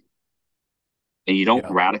beautifully and you don't Yeah.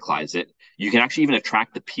 radicalize it, you can actually even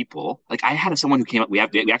attract the people. Like I had someone who came up. We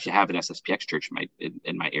actually have an SSPX church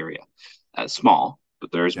in my area, small,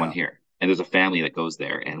 but there is one Yeah. here, and there's a family that goes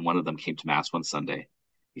there. And one of them came to mass one Sunday.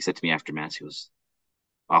 He said to me after mass, he was,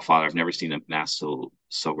 "Oh, Father, I've never seen a mass so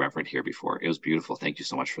reverent here before. It was beautiful. Thank you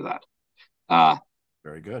so much for that." Uh,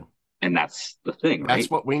 Very good. and that's the thing, That's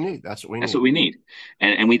right? what we need. That's what we That's what need. we need,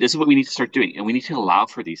 and we this is what we need to start doing, and we need to allow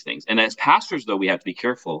for these things. And as pastors, though, we have to be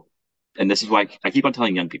careful. And this is why I keep on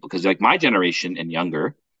telling young people because like my generation and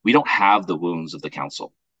younger, we don't have the wounds of the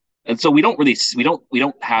council, and so we don't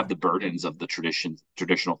have Yeah. the burdens of the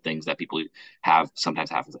traditional things that people have sometimes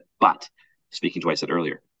have with it. But speaking to what I said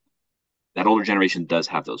earlier, that older generation does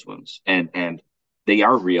have those wounds, and they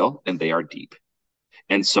are real and they are deep.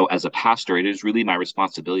 And so, as a pastor, it is really my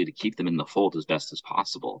responsibility to keep them in the fold as best as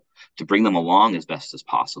possible, to bring them along as best as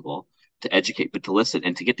possible, to educate, but to listen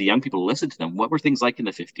and to get the young people to listen to them. What were things like in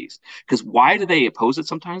the 50s? Because why do they oppose it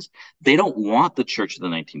sometimes? They don't want the church of the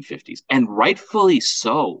 1950s, and rightfully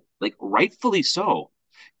so, like rightfully so.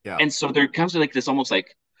 Yeah. And so there comes like this almost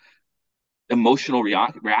like emotional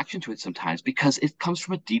reaction to it sometimes because it comes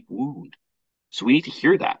from a deep wound. So we need to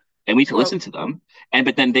hear that and we need to listen Well, to them. And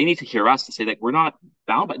but then they need to hear us to say that we're not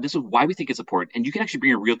bound by this is why we think it's important. And you can actually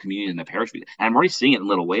bring a real communion in the parish. And I'm already seeing it in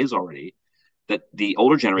little ways already that the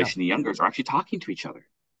older yeah. generation, the youngers are actually talking to each other.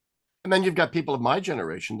 And then you've got people of my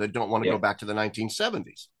generation that don't want to go Yeah. back to the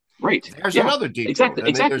 1970s. Right. There's Yeah. another deep wound. Exactly. I mean,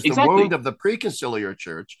 Exactly. there's the wound Exactly. of the preconciliar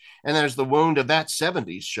church, and there's the wound of that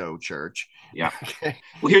 70s show church. Yeah. Okay.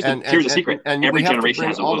 Well, here's the And and here's the and secret. and we Every have to generation bring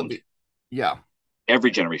has a all of wound. the yeah, Every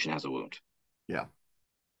generation has a wound. yeah.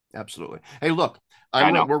 Absolutely. Hey, look,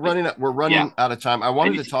 I know. we're Yeah. running out of time. I I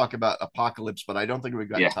wanted need to to. talk about apocalypse, but I don't think we've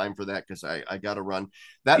got Yeah. time for that because I got to run.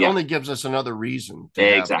 That Yeah. only gives us another reason to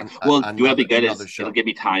have Exactly. Well, what'll be good another is it'll show. give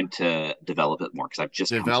me time to develop it more because I've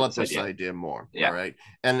just come to Develop this this idea. idea more. All Yeah. right.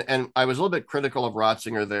 And I was a little bit critical of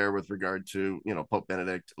Ratzinger there with regard to, Pope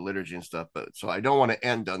Benedict liturgy and stuff, but so I don't want to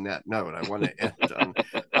end on that note. I want to end on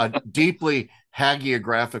a deeply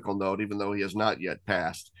hagiographical note, even though he has not yet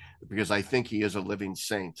passed, because I think he is a living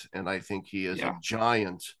saint and I think he is a Yeah.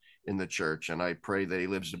 giant in the church. And I pray that he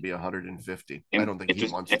lives to be 150. I And don't think if he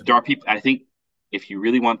there's wants if to. there are people, I think if you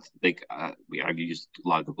really want, like, I've used a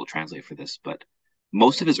lot of Google Translate for this, but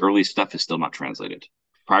most of his early stuff is still not translated.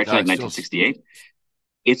 Prior to No, like it's still 1968,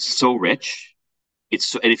 it's so rich. And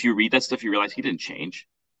if you read that stuff, you realize he didn't change,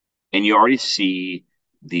 and you already see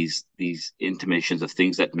these intimations of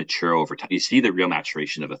things that mature over time. You see the real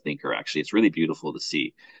maturation of a thinker. Actually, it's really beautiful to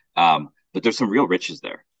see. But there's some real riches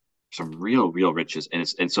there, some real riches. And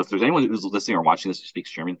so if there's anyone who's listening or watching this who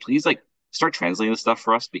speaks German, please like start translating this stuff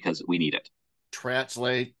for us because we need it.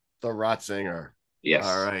 translate the Ratzinger. All Yes.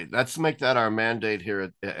 right. Let's make that our mandate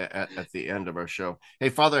here at the end of our show. Hey,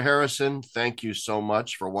 Father Harrison, thank you so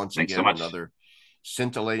much for once Thanks so again much. another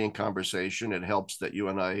scintillating conversation. It helps that you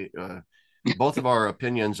and I, both of our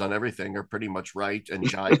opinions on everything are pretty much right and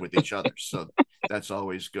jive with each other. So that's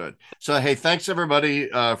always good. So, hey, thanks everybody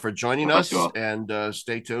for joining God bless you us, all. and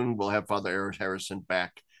stay tuned. We'll have Father Harrison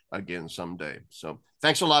back again someday. So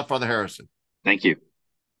thanks a lot, Father Harrison. Thank you.